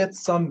managed to get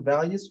some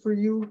values for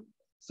you.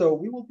 So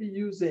we will be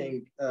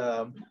using,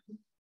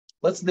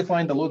 let's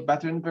define the load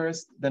pattern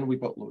first, then we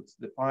put loads.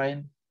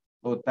 Define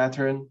load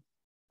pattern,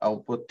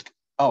 I'll put,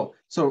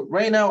 so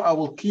right now I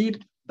will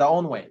keep the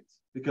on weight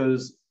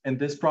because in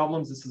this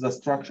problem, this is a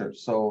structure.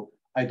 So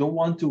I don't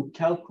want to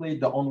calculate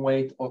the on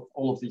weight of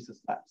all of these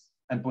slabs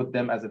and put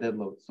them as a dead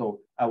load. So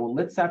I will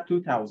let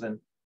SAP2000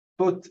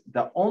 put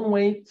the on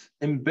weight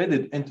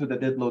embedded into the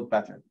dead load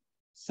pattern.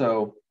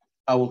 So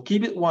I will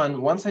keep it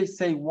 1. Once I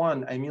say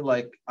 1, I mean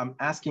like I'm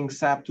asking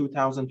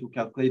SAP2000 to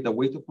calculate the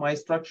weight of my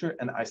structure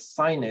and I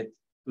assign it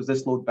to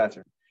this load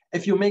pattern.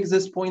 If you make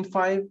this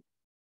 0.5,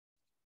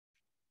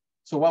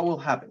 so what will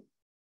happen?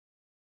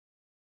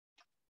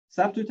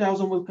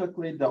 SAP2000 will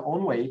calculate the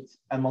on weight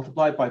and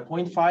multiply it by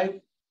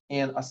 0.5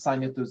 and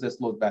assign it to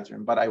this load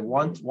pattern. But I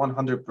want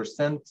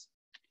 100%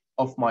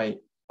 of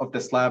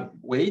the slab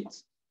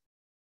weight,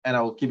 and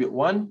I will keep it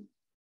 1.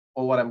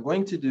 Or what I'm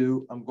going to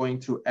do, I'm going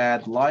to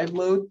add live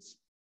loads,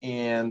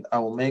 and I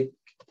will make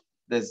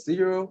this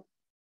 0,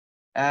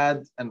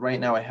 add, and right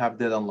now I have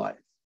dead on live.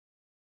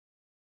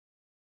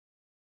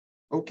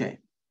 Okay,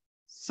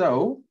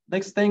 so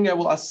next thing I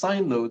will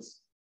assign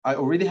loads. I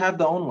already have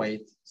the on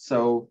weight,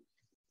 so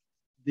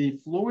the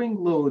flooring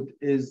load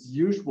is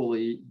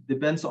usually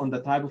depends on the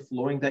type of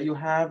flooring that you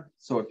have.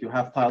 So if you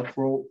have tile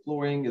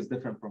flooring, is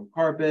different from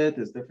carpet,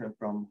 is different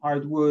from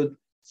hardwood.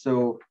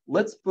 So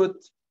let's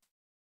put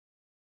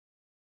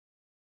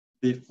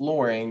the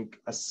flooring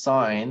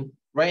assign.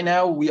 Right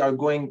now we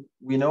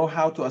know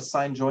how to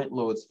assign joint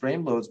loads,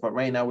 frame loads, but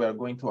right now we are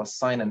going to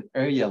assign an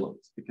area load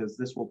because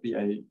this will be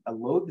a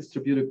load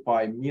distributed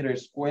by meter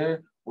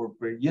square or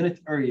per unit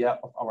area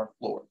of our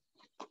floor.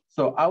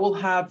 So I will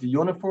have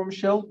uniform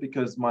shell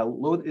because my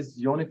load is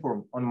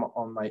uniform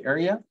on my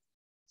area.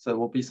 So it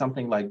will be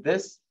something like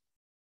this.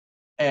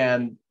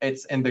 And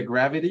it's in the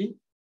gravity.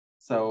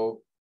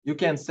 So you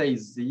can say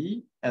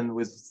Z, and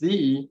with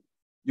Z,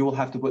 you will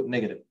have to put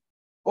negative.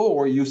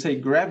 Or you say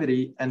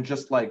gravity and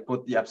just like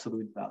put the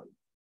absolute value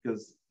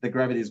because the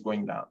gravity is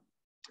going down.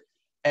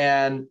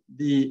 And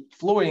the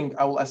flooring,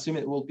 I will assume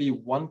it will be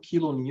 1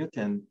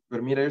 kilonewton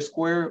per meter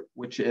square,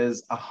 which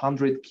is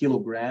 100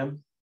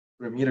 kilogram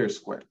per meter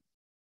square.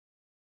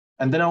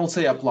 And then I will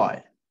say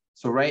apply.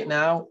 So right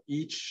now,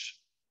 each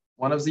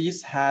one of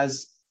these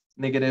has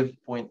negative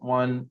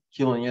 0.1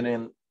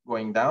 kilonewton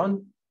going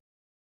down.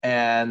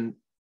 And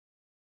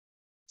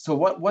so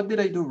what did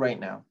I do right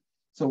now?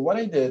 So what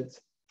I did,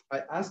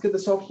 I asked the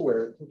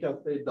software to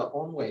calculate the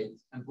on weight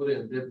and put it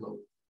in dead load.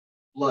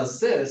 Plus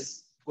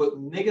this, put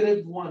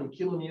negative 1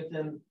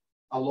 kilonewton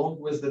along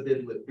with the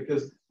dead load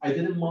because I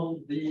didn't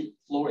model the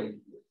flooring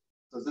here.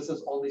 So this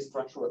is only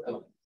structural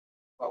elements.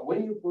 But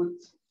when you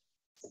put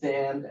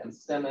sand and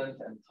cement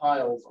and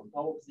tiles on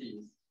top of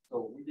these,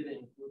 so we didn't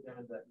include them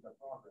in the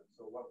program.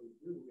 So what we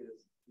do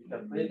is we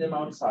calculate them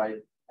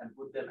outside and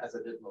put them as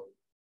a dead load.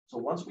 So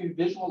once we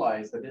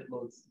visualize the dead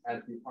loads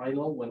at the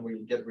final, when we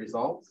get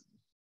results,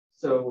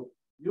 so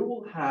you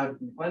will have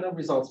the final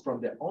results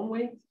from the on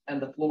weight and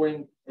the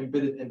flooring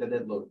embedded in the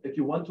dead load. If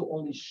you want to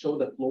only show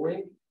the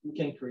flooring, you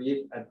can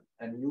create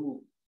a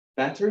new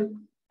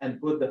pattern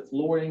and put the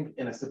flooring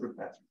in a separate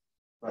pattern.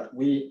 But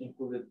we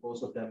included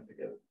both of them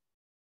together.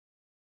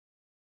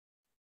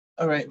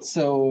 All right,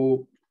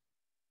 so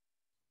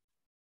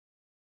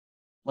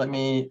let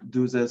me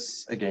do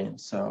this again.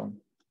 So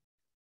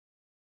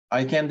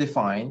I can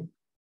define,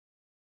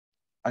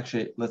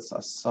 actually, let's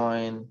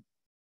assign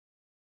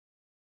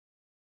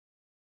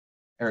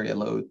area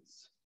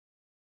loads,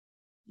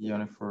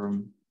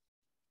 uniform,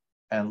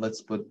 and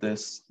let's put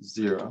this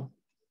 0,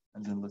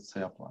 and then let's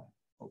say apply.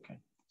 Okay,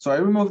 so I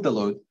remove the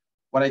load.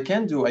 What I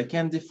can do, I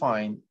can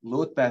define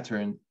load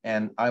pattern,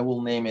 and I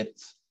will name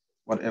it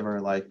whatever,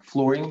 like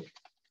flooring,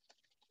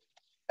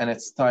 and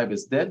its type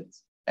is dead,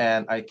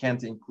 and I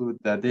can't include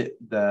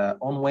the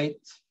on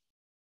weight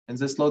in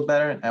this load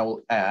pattern. I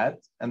will add,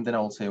 and then I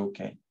will say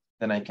okay.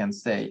 Then I can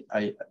say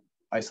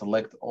I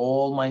select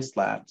all my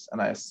slabs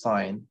and I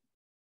assign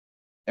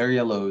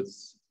area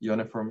loads,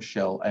 uniform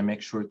shell. I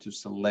make sure to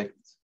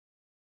select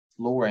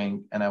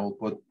flooring, and I will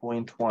put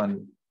 1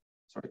 kilonewton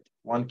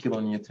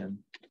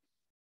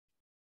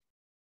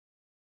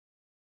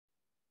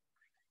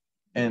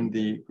and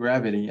the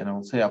gravity, and I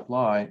will say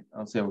apply.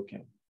 I'll say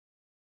okay.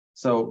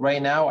 So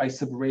right now I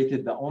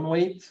separated the on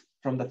weight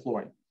from the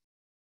flooring,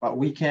 but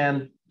we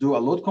can do a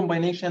load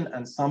combination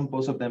and sum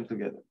both of them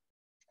together.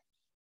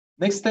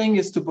 Next thing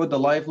is to put the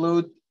live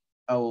load.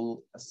 I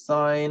will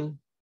assign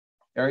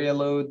area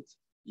load,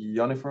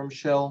 uniform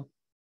shell,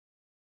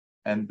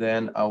 and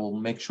then I will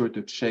make sure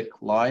to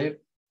check live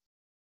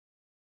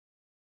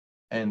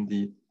and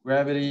the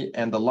gravity.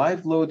 And the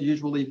live load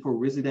usually for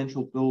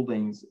residential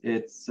buildings,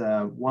 it's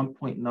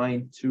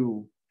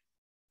 1.92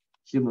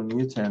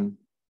 kilonewton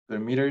per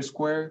meter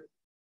square.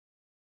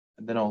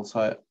 And then I'll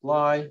say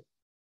apply.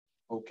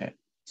 Okay,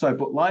 so I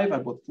put live, I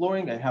put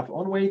flooring, I have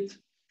on weight.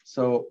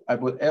 So I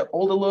put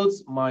all the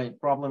loads. My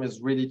problem is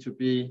ready to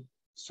be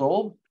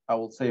solved. I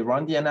will say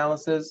run the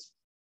analysis.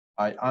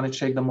 I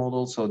uncheck the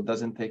model so it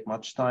doesn't take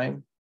much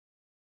time.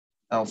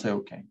 I'll say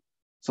okay.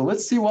 So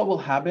let's see what will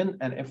happen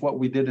and if what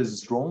we did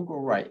is wrong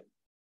or right.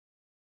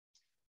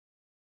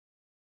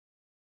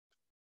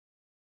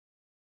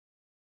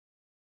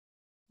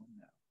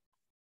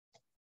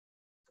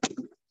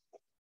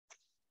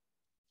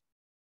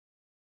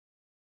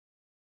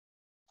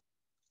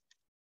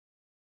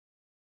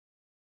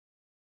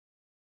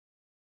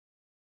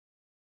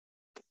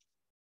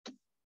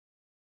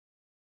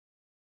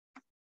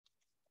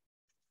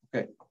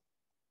 Okay,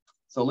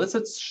 so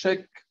let's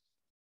check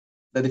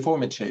the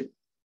deformed shape.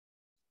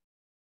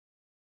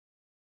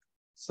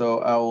 So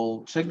I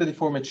will check the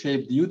deformed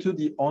shape due to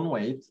the on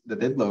weight, the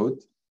dead load,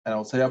 and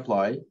I'll say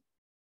apply.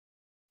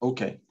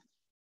 Okay,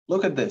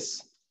 look at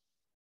this.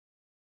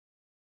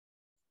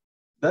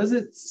 Does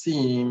it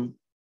seem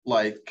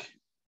like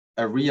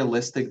a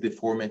realistic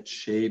deformed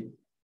shape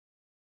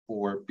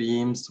for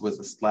beams with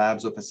the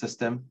slabs of a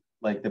system?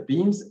 Like the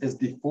beams is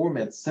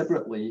deformed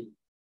separately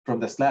from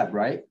the slab,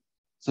 right?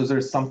 So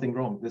there's something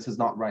wrong. This is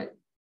not right.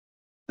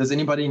 Does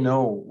anybody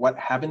know what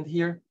happened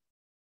here?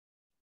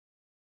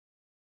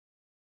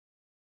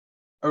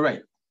 All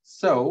right,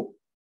 so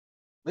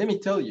let me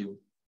tell you,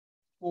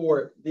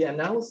 for the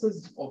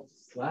analysis of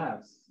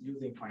slabs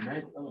using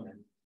finite element,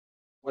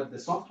 what the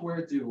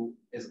software do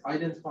is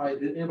identify,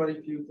 did anybody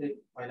of you take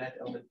finite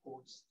element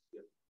course?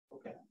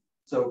 Okay,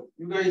 so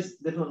you guys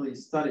definitely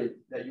studied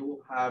that you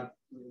will have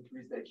to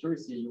increase the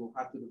accuracy, you will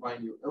have to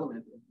divide your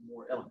element into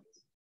more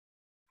elements.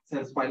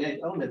 Since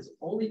finite elements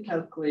only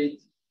calculate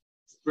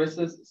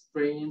stresses,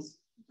 strains,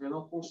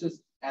 internal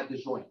forces at the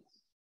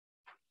joints.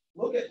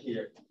 Look at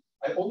here,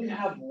 I only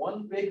have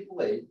one big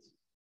plate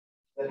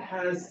that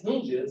has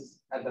hinges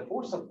at the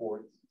force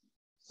support.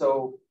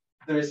 So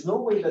there is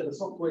no way that the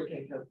software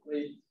can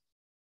calculate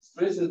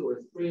stresses or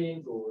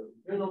strains or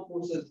internal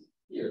forces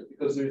here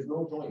because there is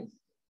no joints.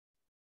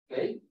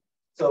 Okay,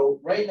 so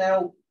right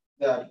now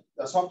the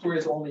software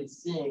is only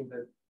seeing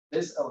that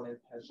this element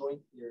has joint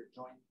here,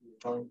 joint here,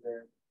 joint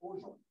there, 4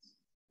 joints.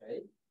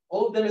 Okay,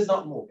 all of them is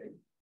not moving.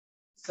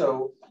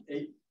 So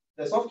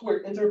the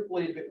software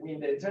interplay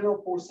between the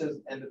internal forces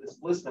and the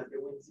displacement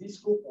between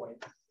these 2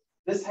 points.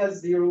 This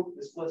has 0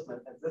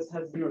 displacement and this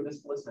has 0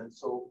 displacement.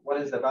 So what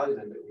is the value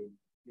in between?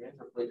 The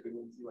interplay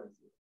between 0 and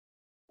 0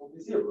 will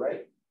be 0,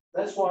 right?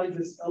 That's why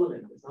this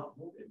element is not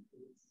moving.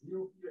 It's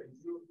 0 here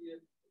and 0 here.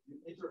 You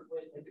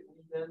interplay in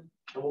between them,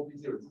 it will be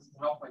 0. This is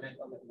how finite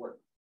element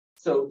works.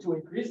 So to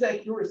increase the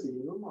accuracy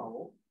in your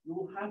model, you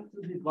will have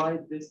to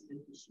divide this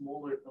into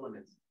smaller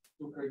elements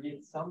to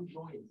create some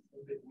joints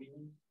in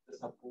between the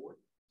support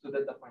so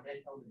that the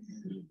finite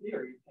elements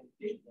here you can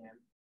take them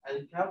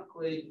and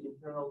calculate the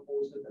internal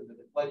forces and the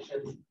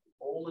deflections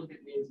all in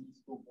between these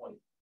 2 points.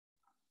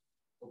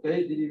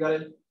 Okay, did you get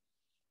it?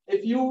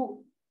 If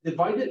you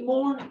divide it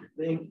more,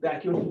 the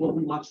accuracy will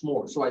be much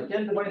more. So I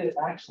can divide it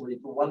actually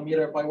to 1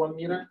 meter by 1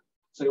 meter.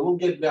 So you will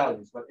get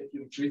values, but if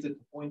you increase it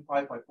to 0.5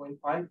 by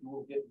 0.5, you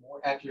will get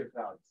more accurate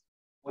values.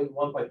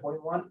 0.1 by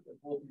 0.1, it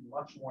will be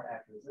much more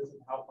accurate. This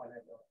is how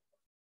finite element.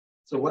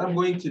 So what I'm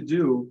going to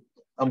do,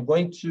 I'm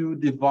going to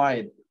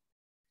divide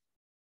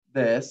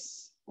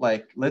this,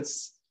 like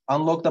let's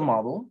unlock the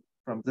model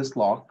from this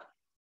lock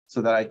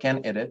so that I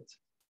can edit.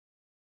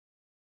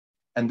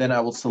 And then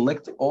I will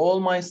select all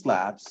my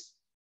slabs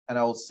and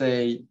I will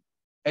say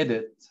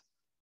edit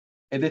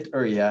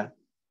area,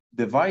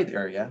 divide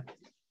area.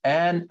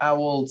 And I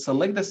will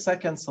select the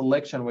second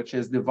selection, which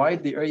is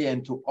divide the area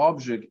into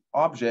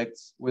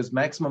objects with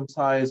maximum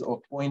size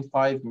of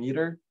 0.5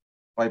 meter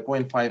by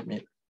 0.5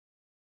 meter.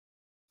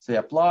 Say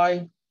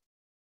apply.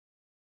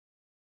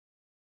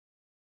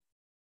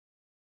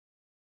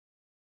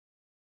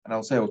 And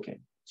I'll say okay.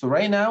 So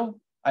right now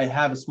I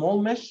have a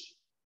small mesh.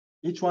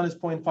 Each one is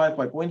 0.5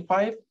 by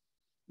 0.5.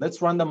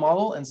 Let's run the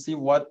model and see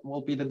what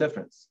will be the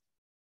difference.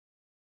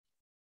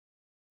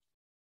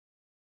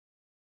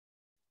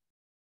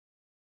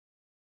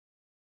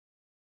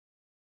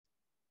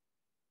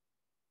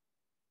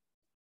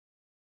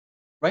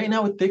 Right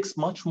now, it takes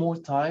much more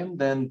time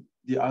than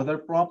the other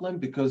problem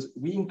because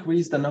we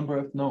increase the number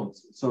of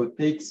nodes. So it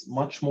takes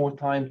much more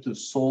time to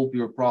solve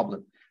your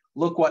problem.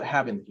 Look what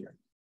happened here.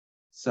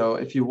 So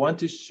if you want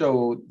to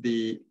show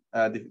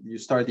you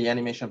start the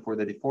animation for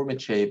the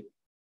deformed shape,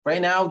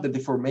 right now the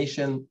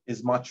deformation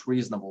is much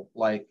reasonable.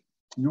 Like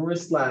your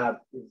slab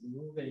is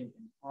moving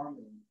in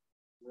harmony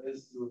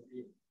with your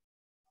beam.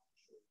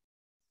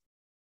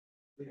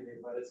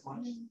 But it's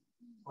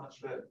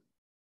much better.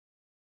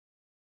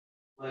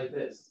 Like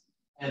this.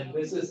 And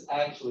this is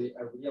actually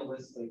a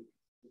realistic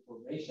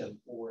deformation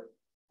for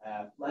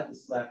a flat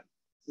slab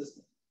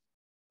system,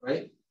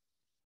 right?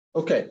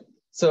 Okay,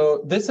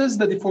 so this is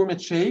the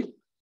deformed shape.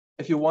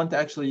 If you want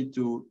actually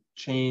to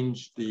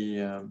change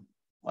the,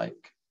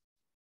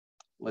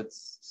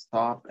 let's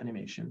stop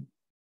animation.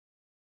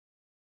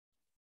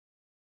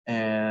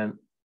 And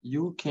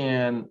you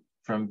can,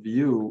 from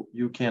view,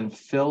 you can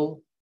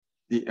fill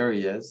the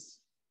areas.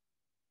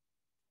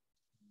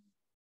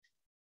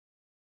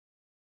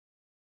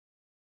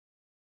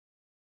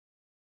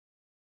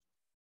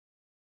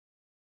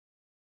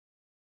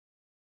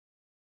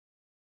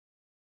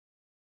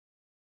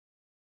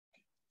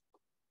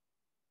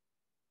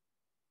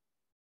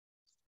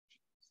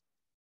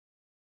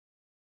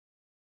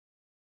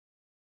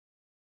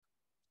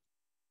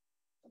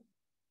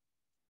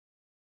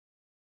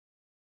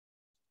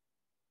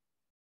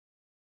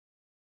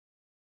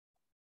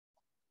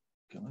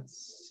 Okay,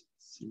 let's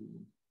see.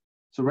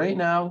 So right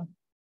now,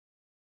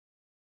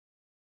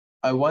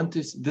 I want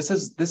to, this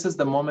is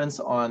the moments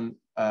on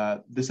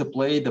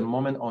display, the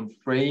moment on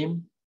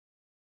frame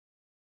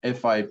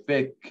if I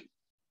pick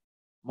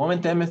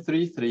moment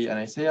M33 and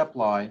I say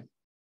apply,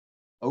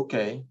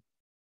 okay.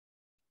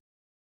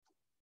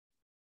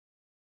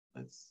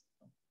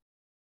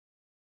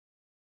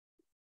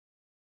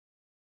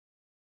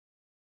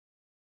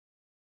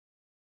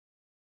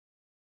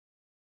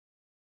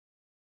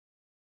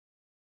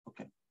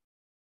 Okay,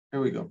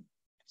 here we go.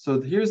 So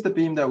here's the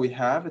beam that we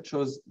have. It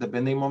shows the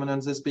bending moment on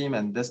this beam,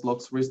 and this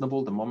looks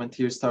reasonable. The moment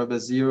here starts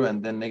at 0,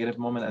 and then negative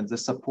moment at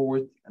this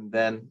support, and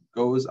then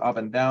goes up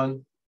and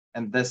down.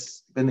 And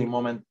this bending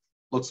moment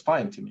looks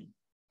fine to me.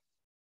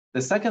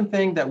 The second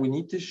thing that we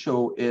need to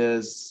show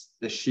is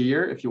the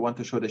shear. If you want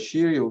to show the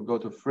shear, you will go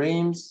to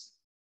frames,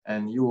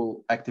 and you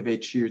will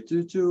activate shear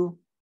 2.2,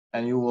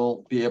 and you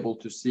will be able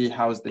to see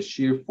how's the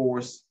shear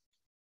force.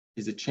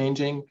 Is it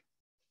changing?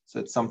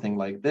 So it's something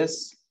like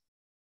this.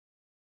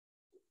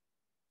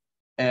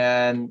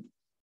 And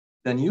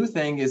the new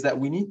thing is that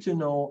we need to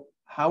know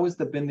how is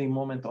the bending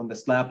moment on the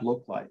slab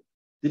look like.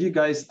 Did you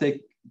guys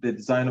take the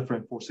design of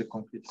reinforced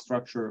concrete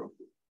structure of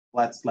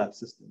flat slab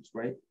systems,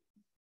 right?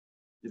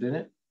 You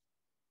didn't?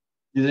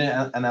 You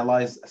didn't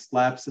analyze a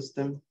slab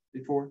system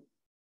before?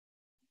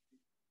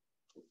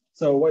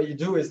 So what you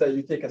do is that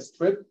you take a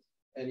strip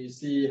and you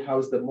see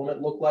how's the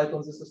moment look like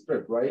on this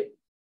strip, right?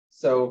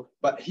 So,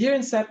 but here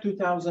in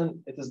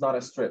SAP2000, it is not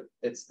a strip,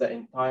 it's the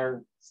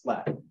entire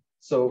slab.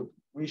 So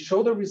we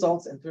show the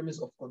results in terms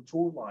of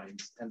contour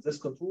lines, and this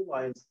contour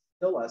lines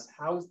tell us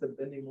how is the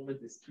bending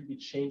moment is keep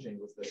changing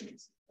with the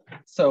beams.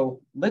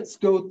 So let's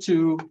go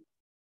to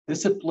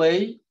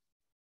display,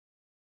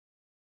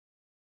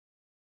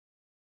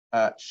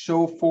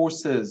 show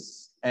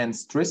forces and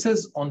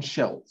stresses on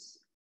shells,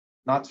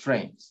 not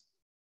frames.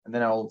 And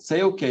then I will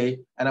say okay,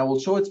 and I will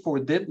show it for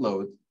dead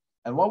load.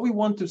 And what we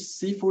want to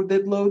see for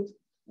dead load,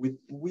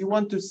 we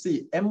want to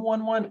see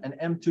M11 and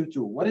M22.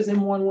 What is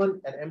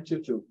M11 and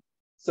M22?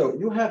 So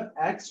you have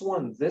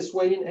X1 this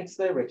way in X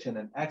direction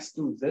and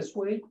X2 this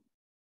way.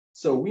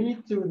 So we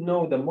need to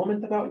know the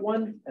moment about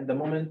 1 and the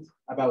moment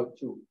about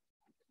 2.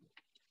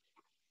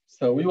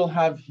 So we will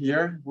have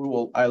here,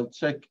 I'll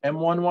check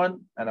M11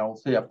 and I will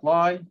say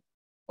apply.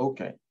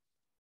 Okay.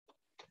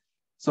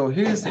 So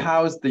here's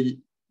how's the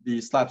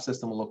slab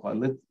system will look like.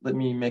 Let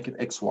me make it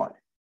XY.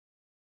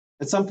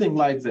 It's something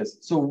like this.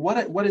 So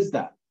what is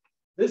that?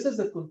 This is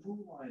a contour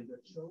line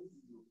that shows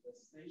you the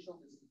spatial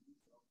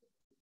distribution of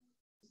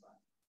the slab.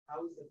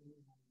 How is the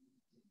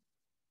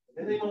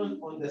bending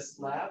moment on the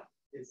slab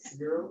is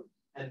 0,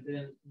 and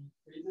then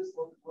increases.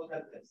 Look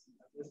at this.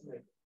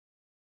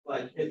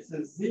 Like it's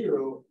a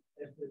 0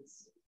 if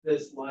it's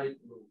this light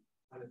blue.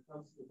 When it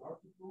comes to dark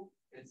blue,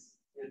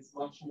 it's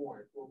much more.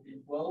 It will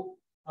be 12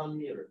 ton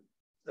meter.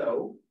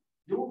 So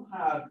you'll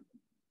have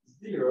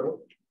 0,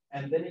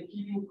 and then it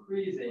keeps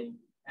increasing,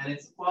 and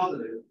it's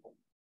positive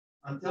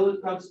until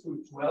it comes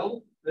to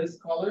 12, this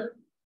color,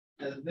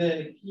 and then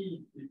it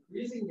keeps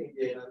decreasing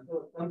again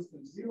until it comes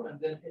to 0, and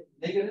then hit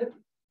negative,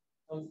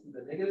 comes to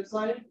the negative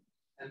side,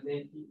 and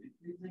then keep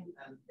decreasing.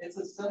 And it's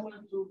a similar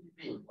to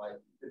the beam, like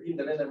the beam,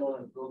 the bending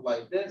moment goes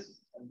like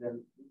this, and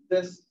then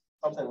this,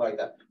 something like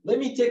that. Let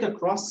me take a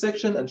cross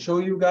section and show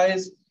you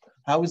guys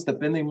how is the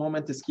bending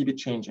moment is keep it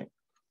changing.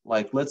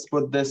 Like let's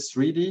put this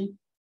 3D,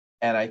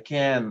 and I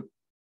can,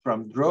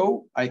 from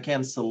draw, I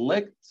can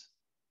select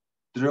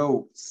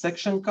draw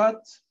section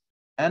cut,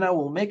 and I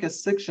will make a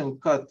section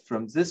cut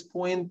from this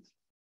point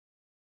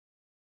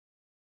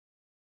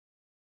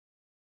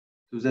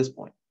to this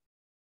point.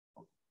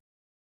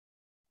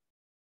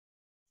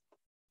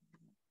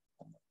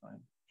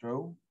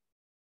 Draw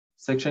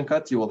section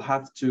cut, you will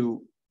have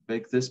to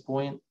pick this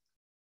point,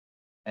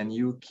 and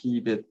you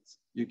keep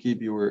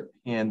your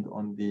hand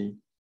on the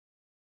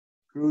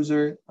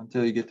cruiser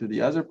until you get to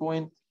the other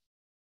point.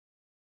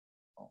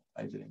 Oh,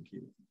 I didn't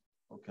keep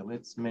it. Okay,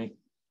 let's make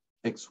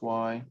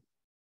XY,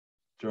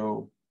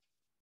 draw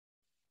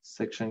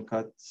section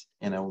cut,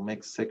 and I will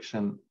make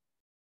section.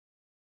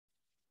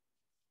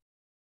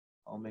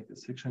 I'll make the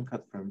section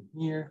cut from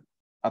here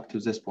up to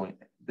this point.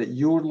 That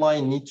your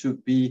line needs to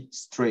be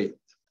straight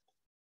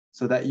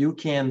so that you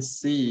can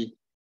see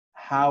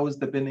how is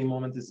the bending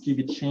moment is keep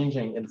it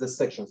changing in this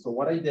section. So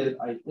what I did,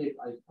 I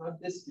cut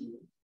this beam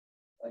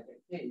like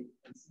a cave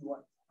and see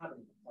what's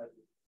happening.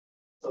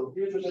 So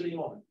here's the bending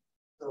moment.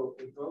 So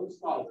it goes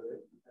positive,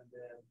 and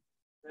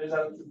then turns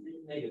out to be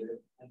negative,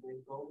 and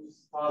then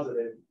goes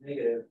positive,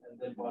 negative, and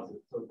then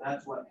positive. So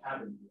that's what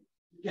happened here.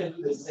 You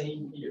can do the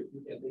same here.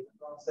 You can take a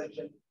cross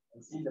section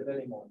and see the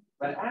bending moment.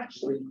 But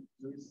actually,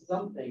 there is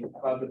something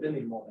about the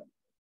bending moment.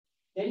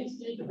 Can you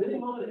see the bending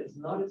moment is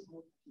not as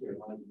smooth here?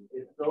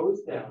 It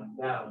goes down,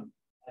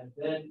 and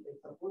then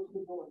it's supposed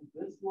to go in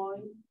this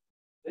line,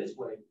 this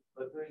way,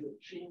 but there is a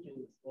change in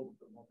the slope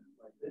of the moment.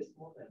 Like this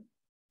moment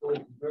goes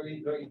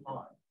very, very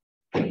high.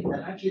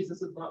 And actually,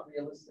 this is not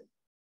realistic.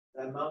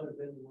 The amount of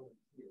bending moment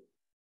here.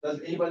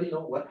 Does anybody know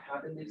what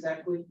happened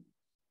exactly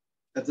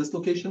at this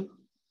location?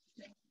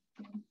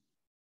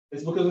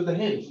 It's because of the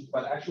hinge,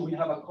 but actually we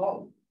have a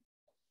column.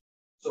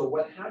 So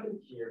what happened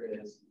here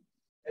is,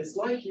 it's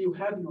like you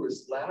have your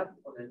slab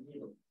on a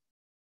needle.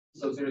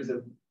 So there is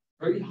a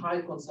very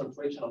high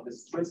concentration of the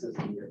stresses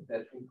here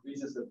that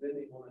increases the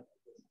bending moment.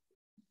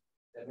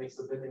 That makes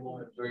the bending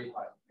moment very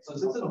high. So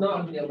this is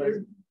not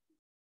realistic.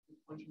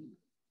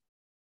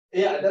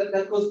 Yeah,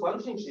 that goes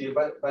punching shear,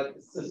 but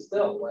it's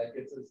still like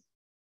it's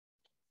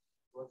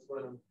what's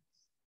going on?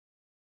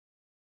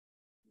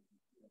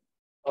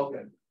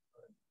 Okay.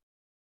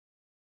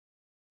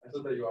 I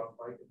thought that you are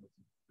fighting.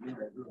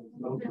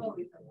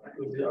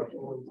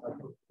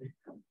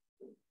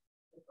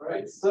 All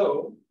right,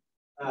 so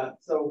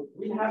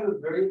we have a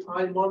very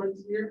high moment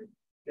here,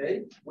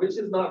 okay, which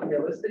is not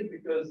realistic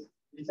because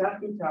the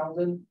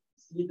SAP2000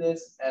 see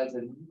this as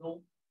a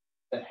needle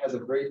that has a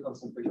very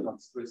concentration of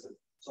stresses.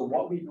 So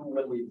what we do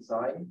when we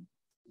design,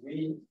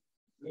 we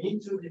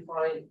need to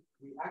define,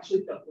 we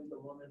actually calculate the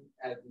moment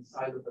at the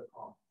side of the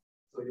column.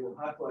 So you'll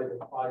have to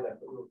identify that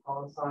for your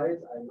column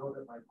size. I know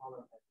that my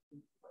column has 2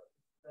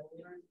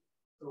 centimeters.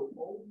 So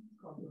all these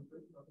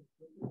concentrations of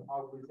stresses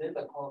are within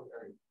the column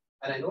area.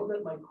 And I know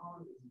that my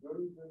column is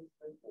very, very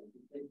simple to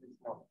take this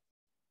moment.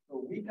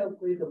 So we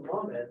calculate the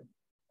moment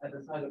at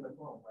the side of the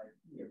column right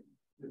here.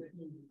 Because if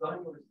you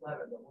design your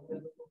slab at the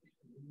moment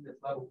location, you need a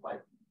slab of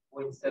like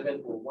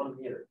 0.7 or 1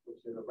 meter,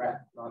 which is a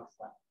rack, not a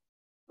slab.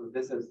 So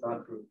this is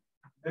not true.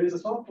 There is a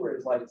software,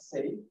 it's like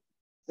SAP.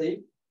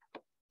 SAP,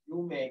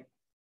 you make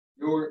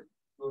your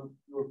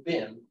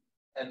bin,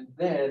 and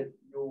then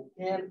you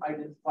can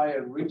identify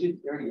a rigid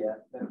area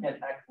that can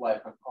act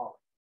like a column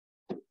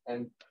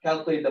and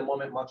calculate the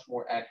moment much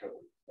more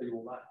accurately. So you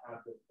will not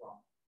have this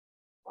problem.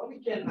 But we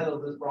can handle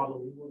this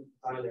problem. We will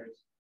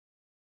designers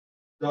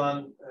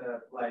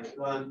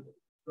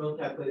don't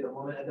calculate the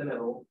moment at the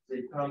middle.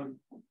 They come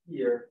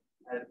here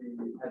at the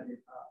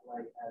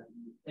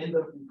end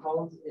of the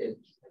column's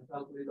edge and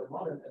calculate the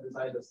moment and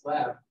design the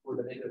slab for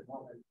the negative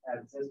moment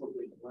at this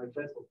location, like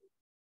this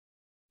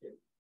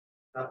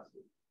location.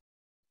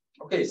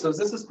 Okay, so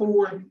this is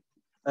for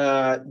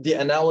the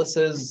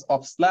analysis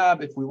of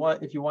slab. If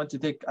you want to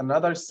take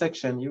another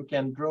section, you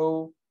can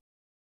draw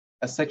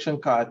a section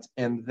cut,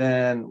 and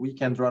then we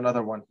can draw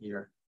another one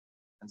here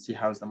and see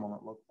how's the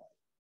moment look like.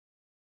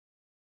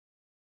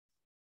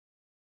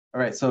 All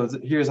right, so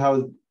here's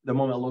how the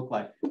moment look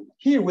like.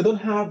 Here we don't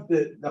have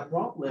the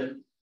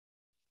problem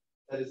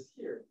that is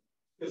here,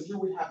 because here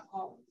we have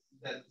columns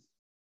that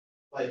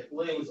like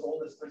lays all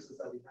the stresses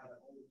that we have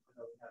and all the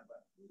that we have.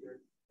 But here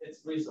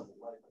it's reasonable.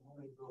 Like the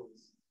moment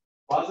goes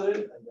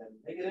positive and then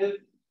negative,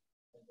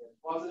 and then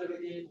positive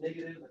again,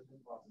 negative, and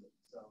then positive.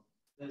 So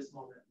this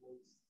moment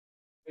looks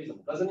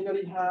reasonable. Does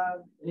anybody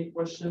have any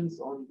questions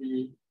on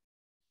the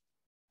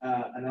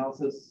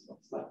analysis of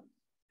slab?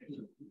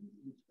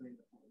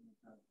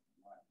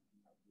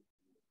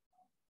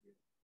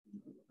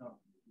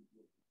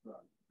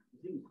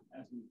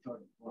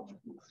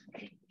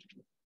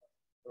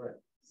 All right.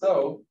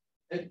 So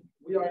if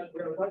we are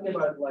talking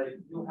about like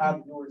you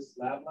have your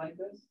slab like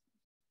this,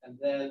 and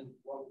then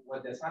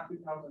what the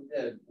SAP2000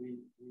 did, we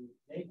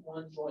make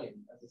one joint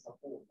as a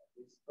support.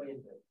 We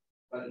explained it,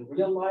 but in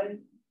real life,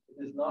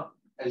 it is not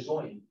a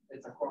joint;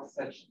 it's a cross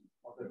section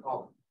of the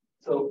column.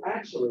 So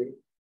actually,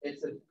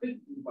 it's a 50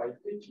 by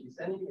 50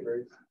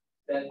 centimeters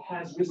that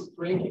has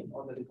restraining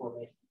on the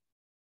deformation.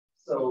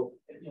 So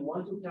if you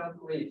want to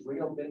calculate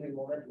real bending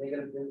moment,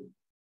 negative bending,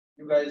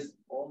 you guys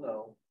all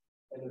know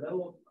in the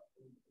middle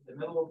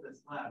of the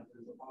slab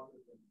there's a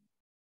positive bending.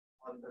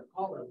 On the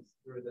columns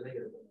there is a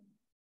negative bending.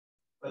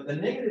 But the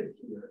negative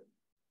here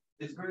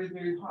is very,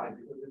 very high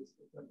because it's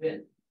a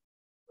bend,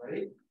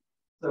 right?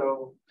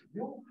 So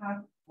you'll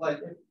have like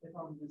if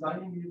I'm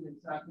designing using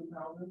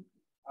SAP2000,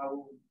 I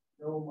will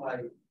know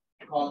my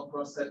column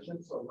cross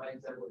section. So my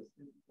example is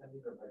 50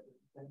 centimeters by 50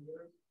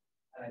 centimeters.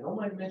 And I know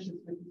my mesh is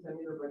 50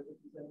 centimeters by 50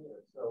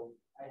 centimeters. So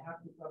I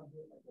have to come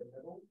here at the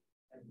middle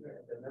and here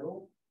at the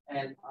middle.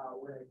 And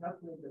when I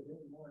calculate the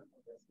bending moment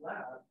of the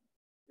slab,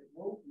 it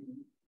will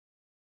be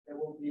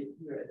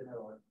here at the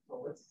middle. So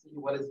let's see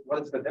what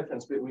is the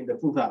difference between the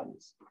two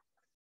values.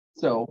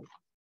 So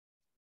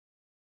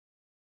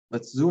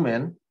let's zoom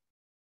in.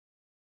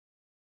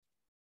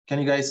 Can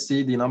you guys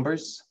see the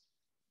numbers?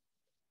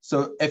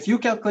 So if you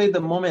calculate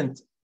the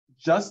moment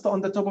just on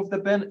the top of the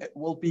bin, it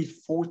will be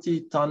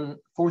 40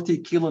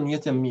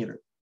 kilonewton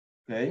meter,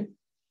 okay?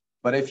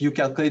 But if you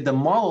calculate the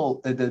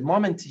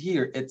moment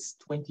here, it's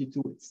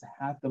 22, it's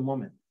half the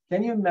moment.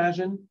 Can you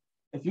imagine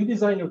if you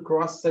design your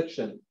cross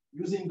section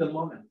using the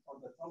moment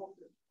on the top of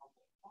the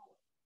column,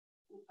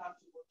 you have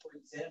to work, for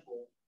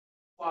example,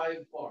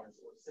 5 bars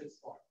or 6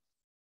 bars,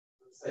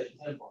 let's say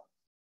 10 bars,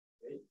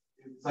 okay?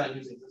 You design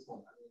using this one.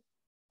 I mean,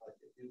 like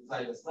if you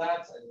design the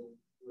slabs and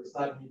your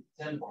slab needs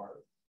 10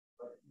 bars,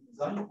 but if you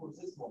design for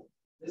this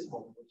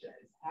moment, which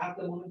is half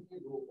the moment here,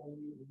 you will only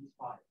need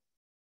 5.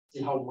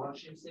 See how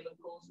much you're saving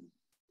costs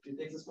if you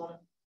take this moment?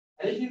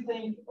 And if you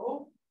think,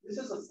 oh, this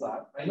is a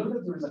slab, I know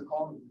that there is a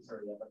column in this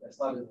area, but the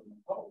slab is on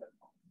the top of that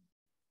column.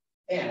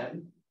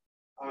 And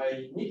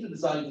I need to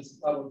design this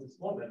slab of this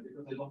moment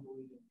because I don't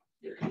believe in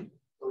here.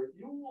 So if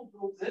you will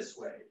go this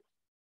way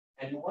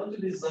and you want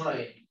to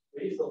design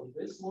based on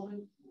this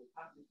moment, you will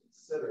have to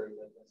consider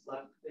that the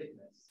slab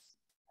thickness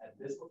at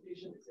this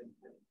location is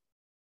infinite.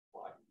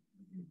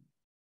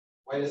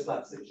 Why is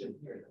that section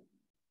here?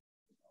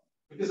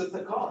 Because it's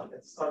a column.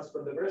 It starts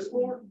from the first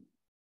floor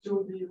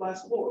to the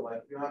last floor.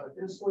 Like you have a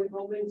 10-story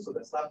building, so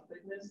the slab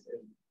thickness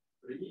is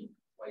 3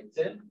 by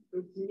 10,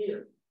 50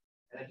 meters.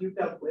 And if you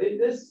calculate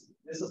this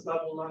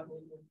slab will not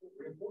need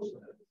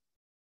reinforcement.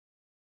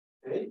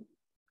 Okay?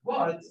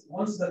 But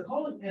once the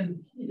column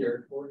ends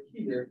here or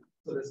here,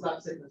 so the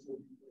slab thickness will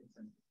be 20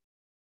 centimeters.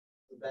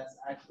 So that's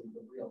actually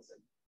the real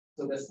thickness.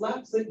 So the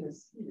slab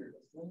thickness here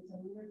is 20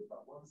 centimeters,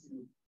 but once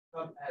you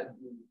come at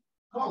the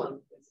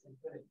column, it's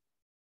infinity.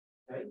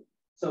 Okay?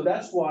 So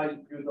that's why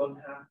you don't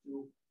have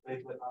to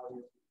make the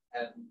value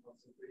at the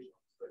concentration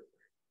of stress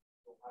rate.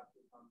 You'll have to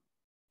come,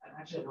 and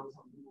actually I know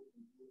some people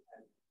can do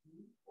at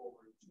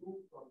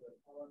 2/2 from the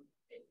column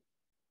A.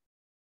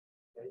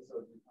 Okay, so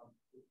it becomes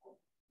 2.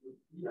 With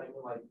P, I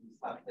know like the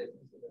slab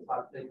thickness, so the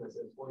slab thickness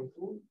is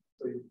 0.2,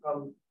 so you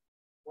come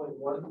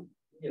 0.1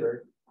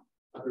 meter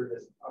under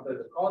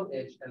the column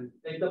edge and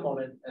take the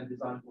moment and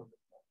design for the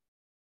column.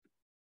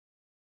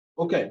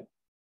 Okay.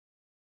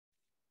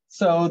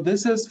 So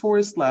this is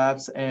for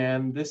slabs,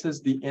 and this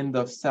is the end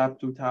of SAP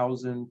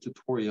 2000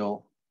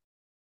 tutorial.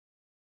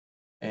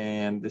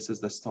 And this is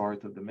the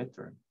start of the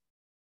midterm.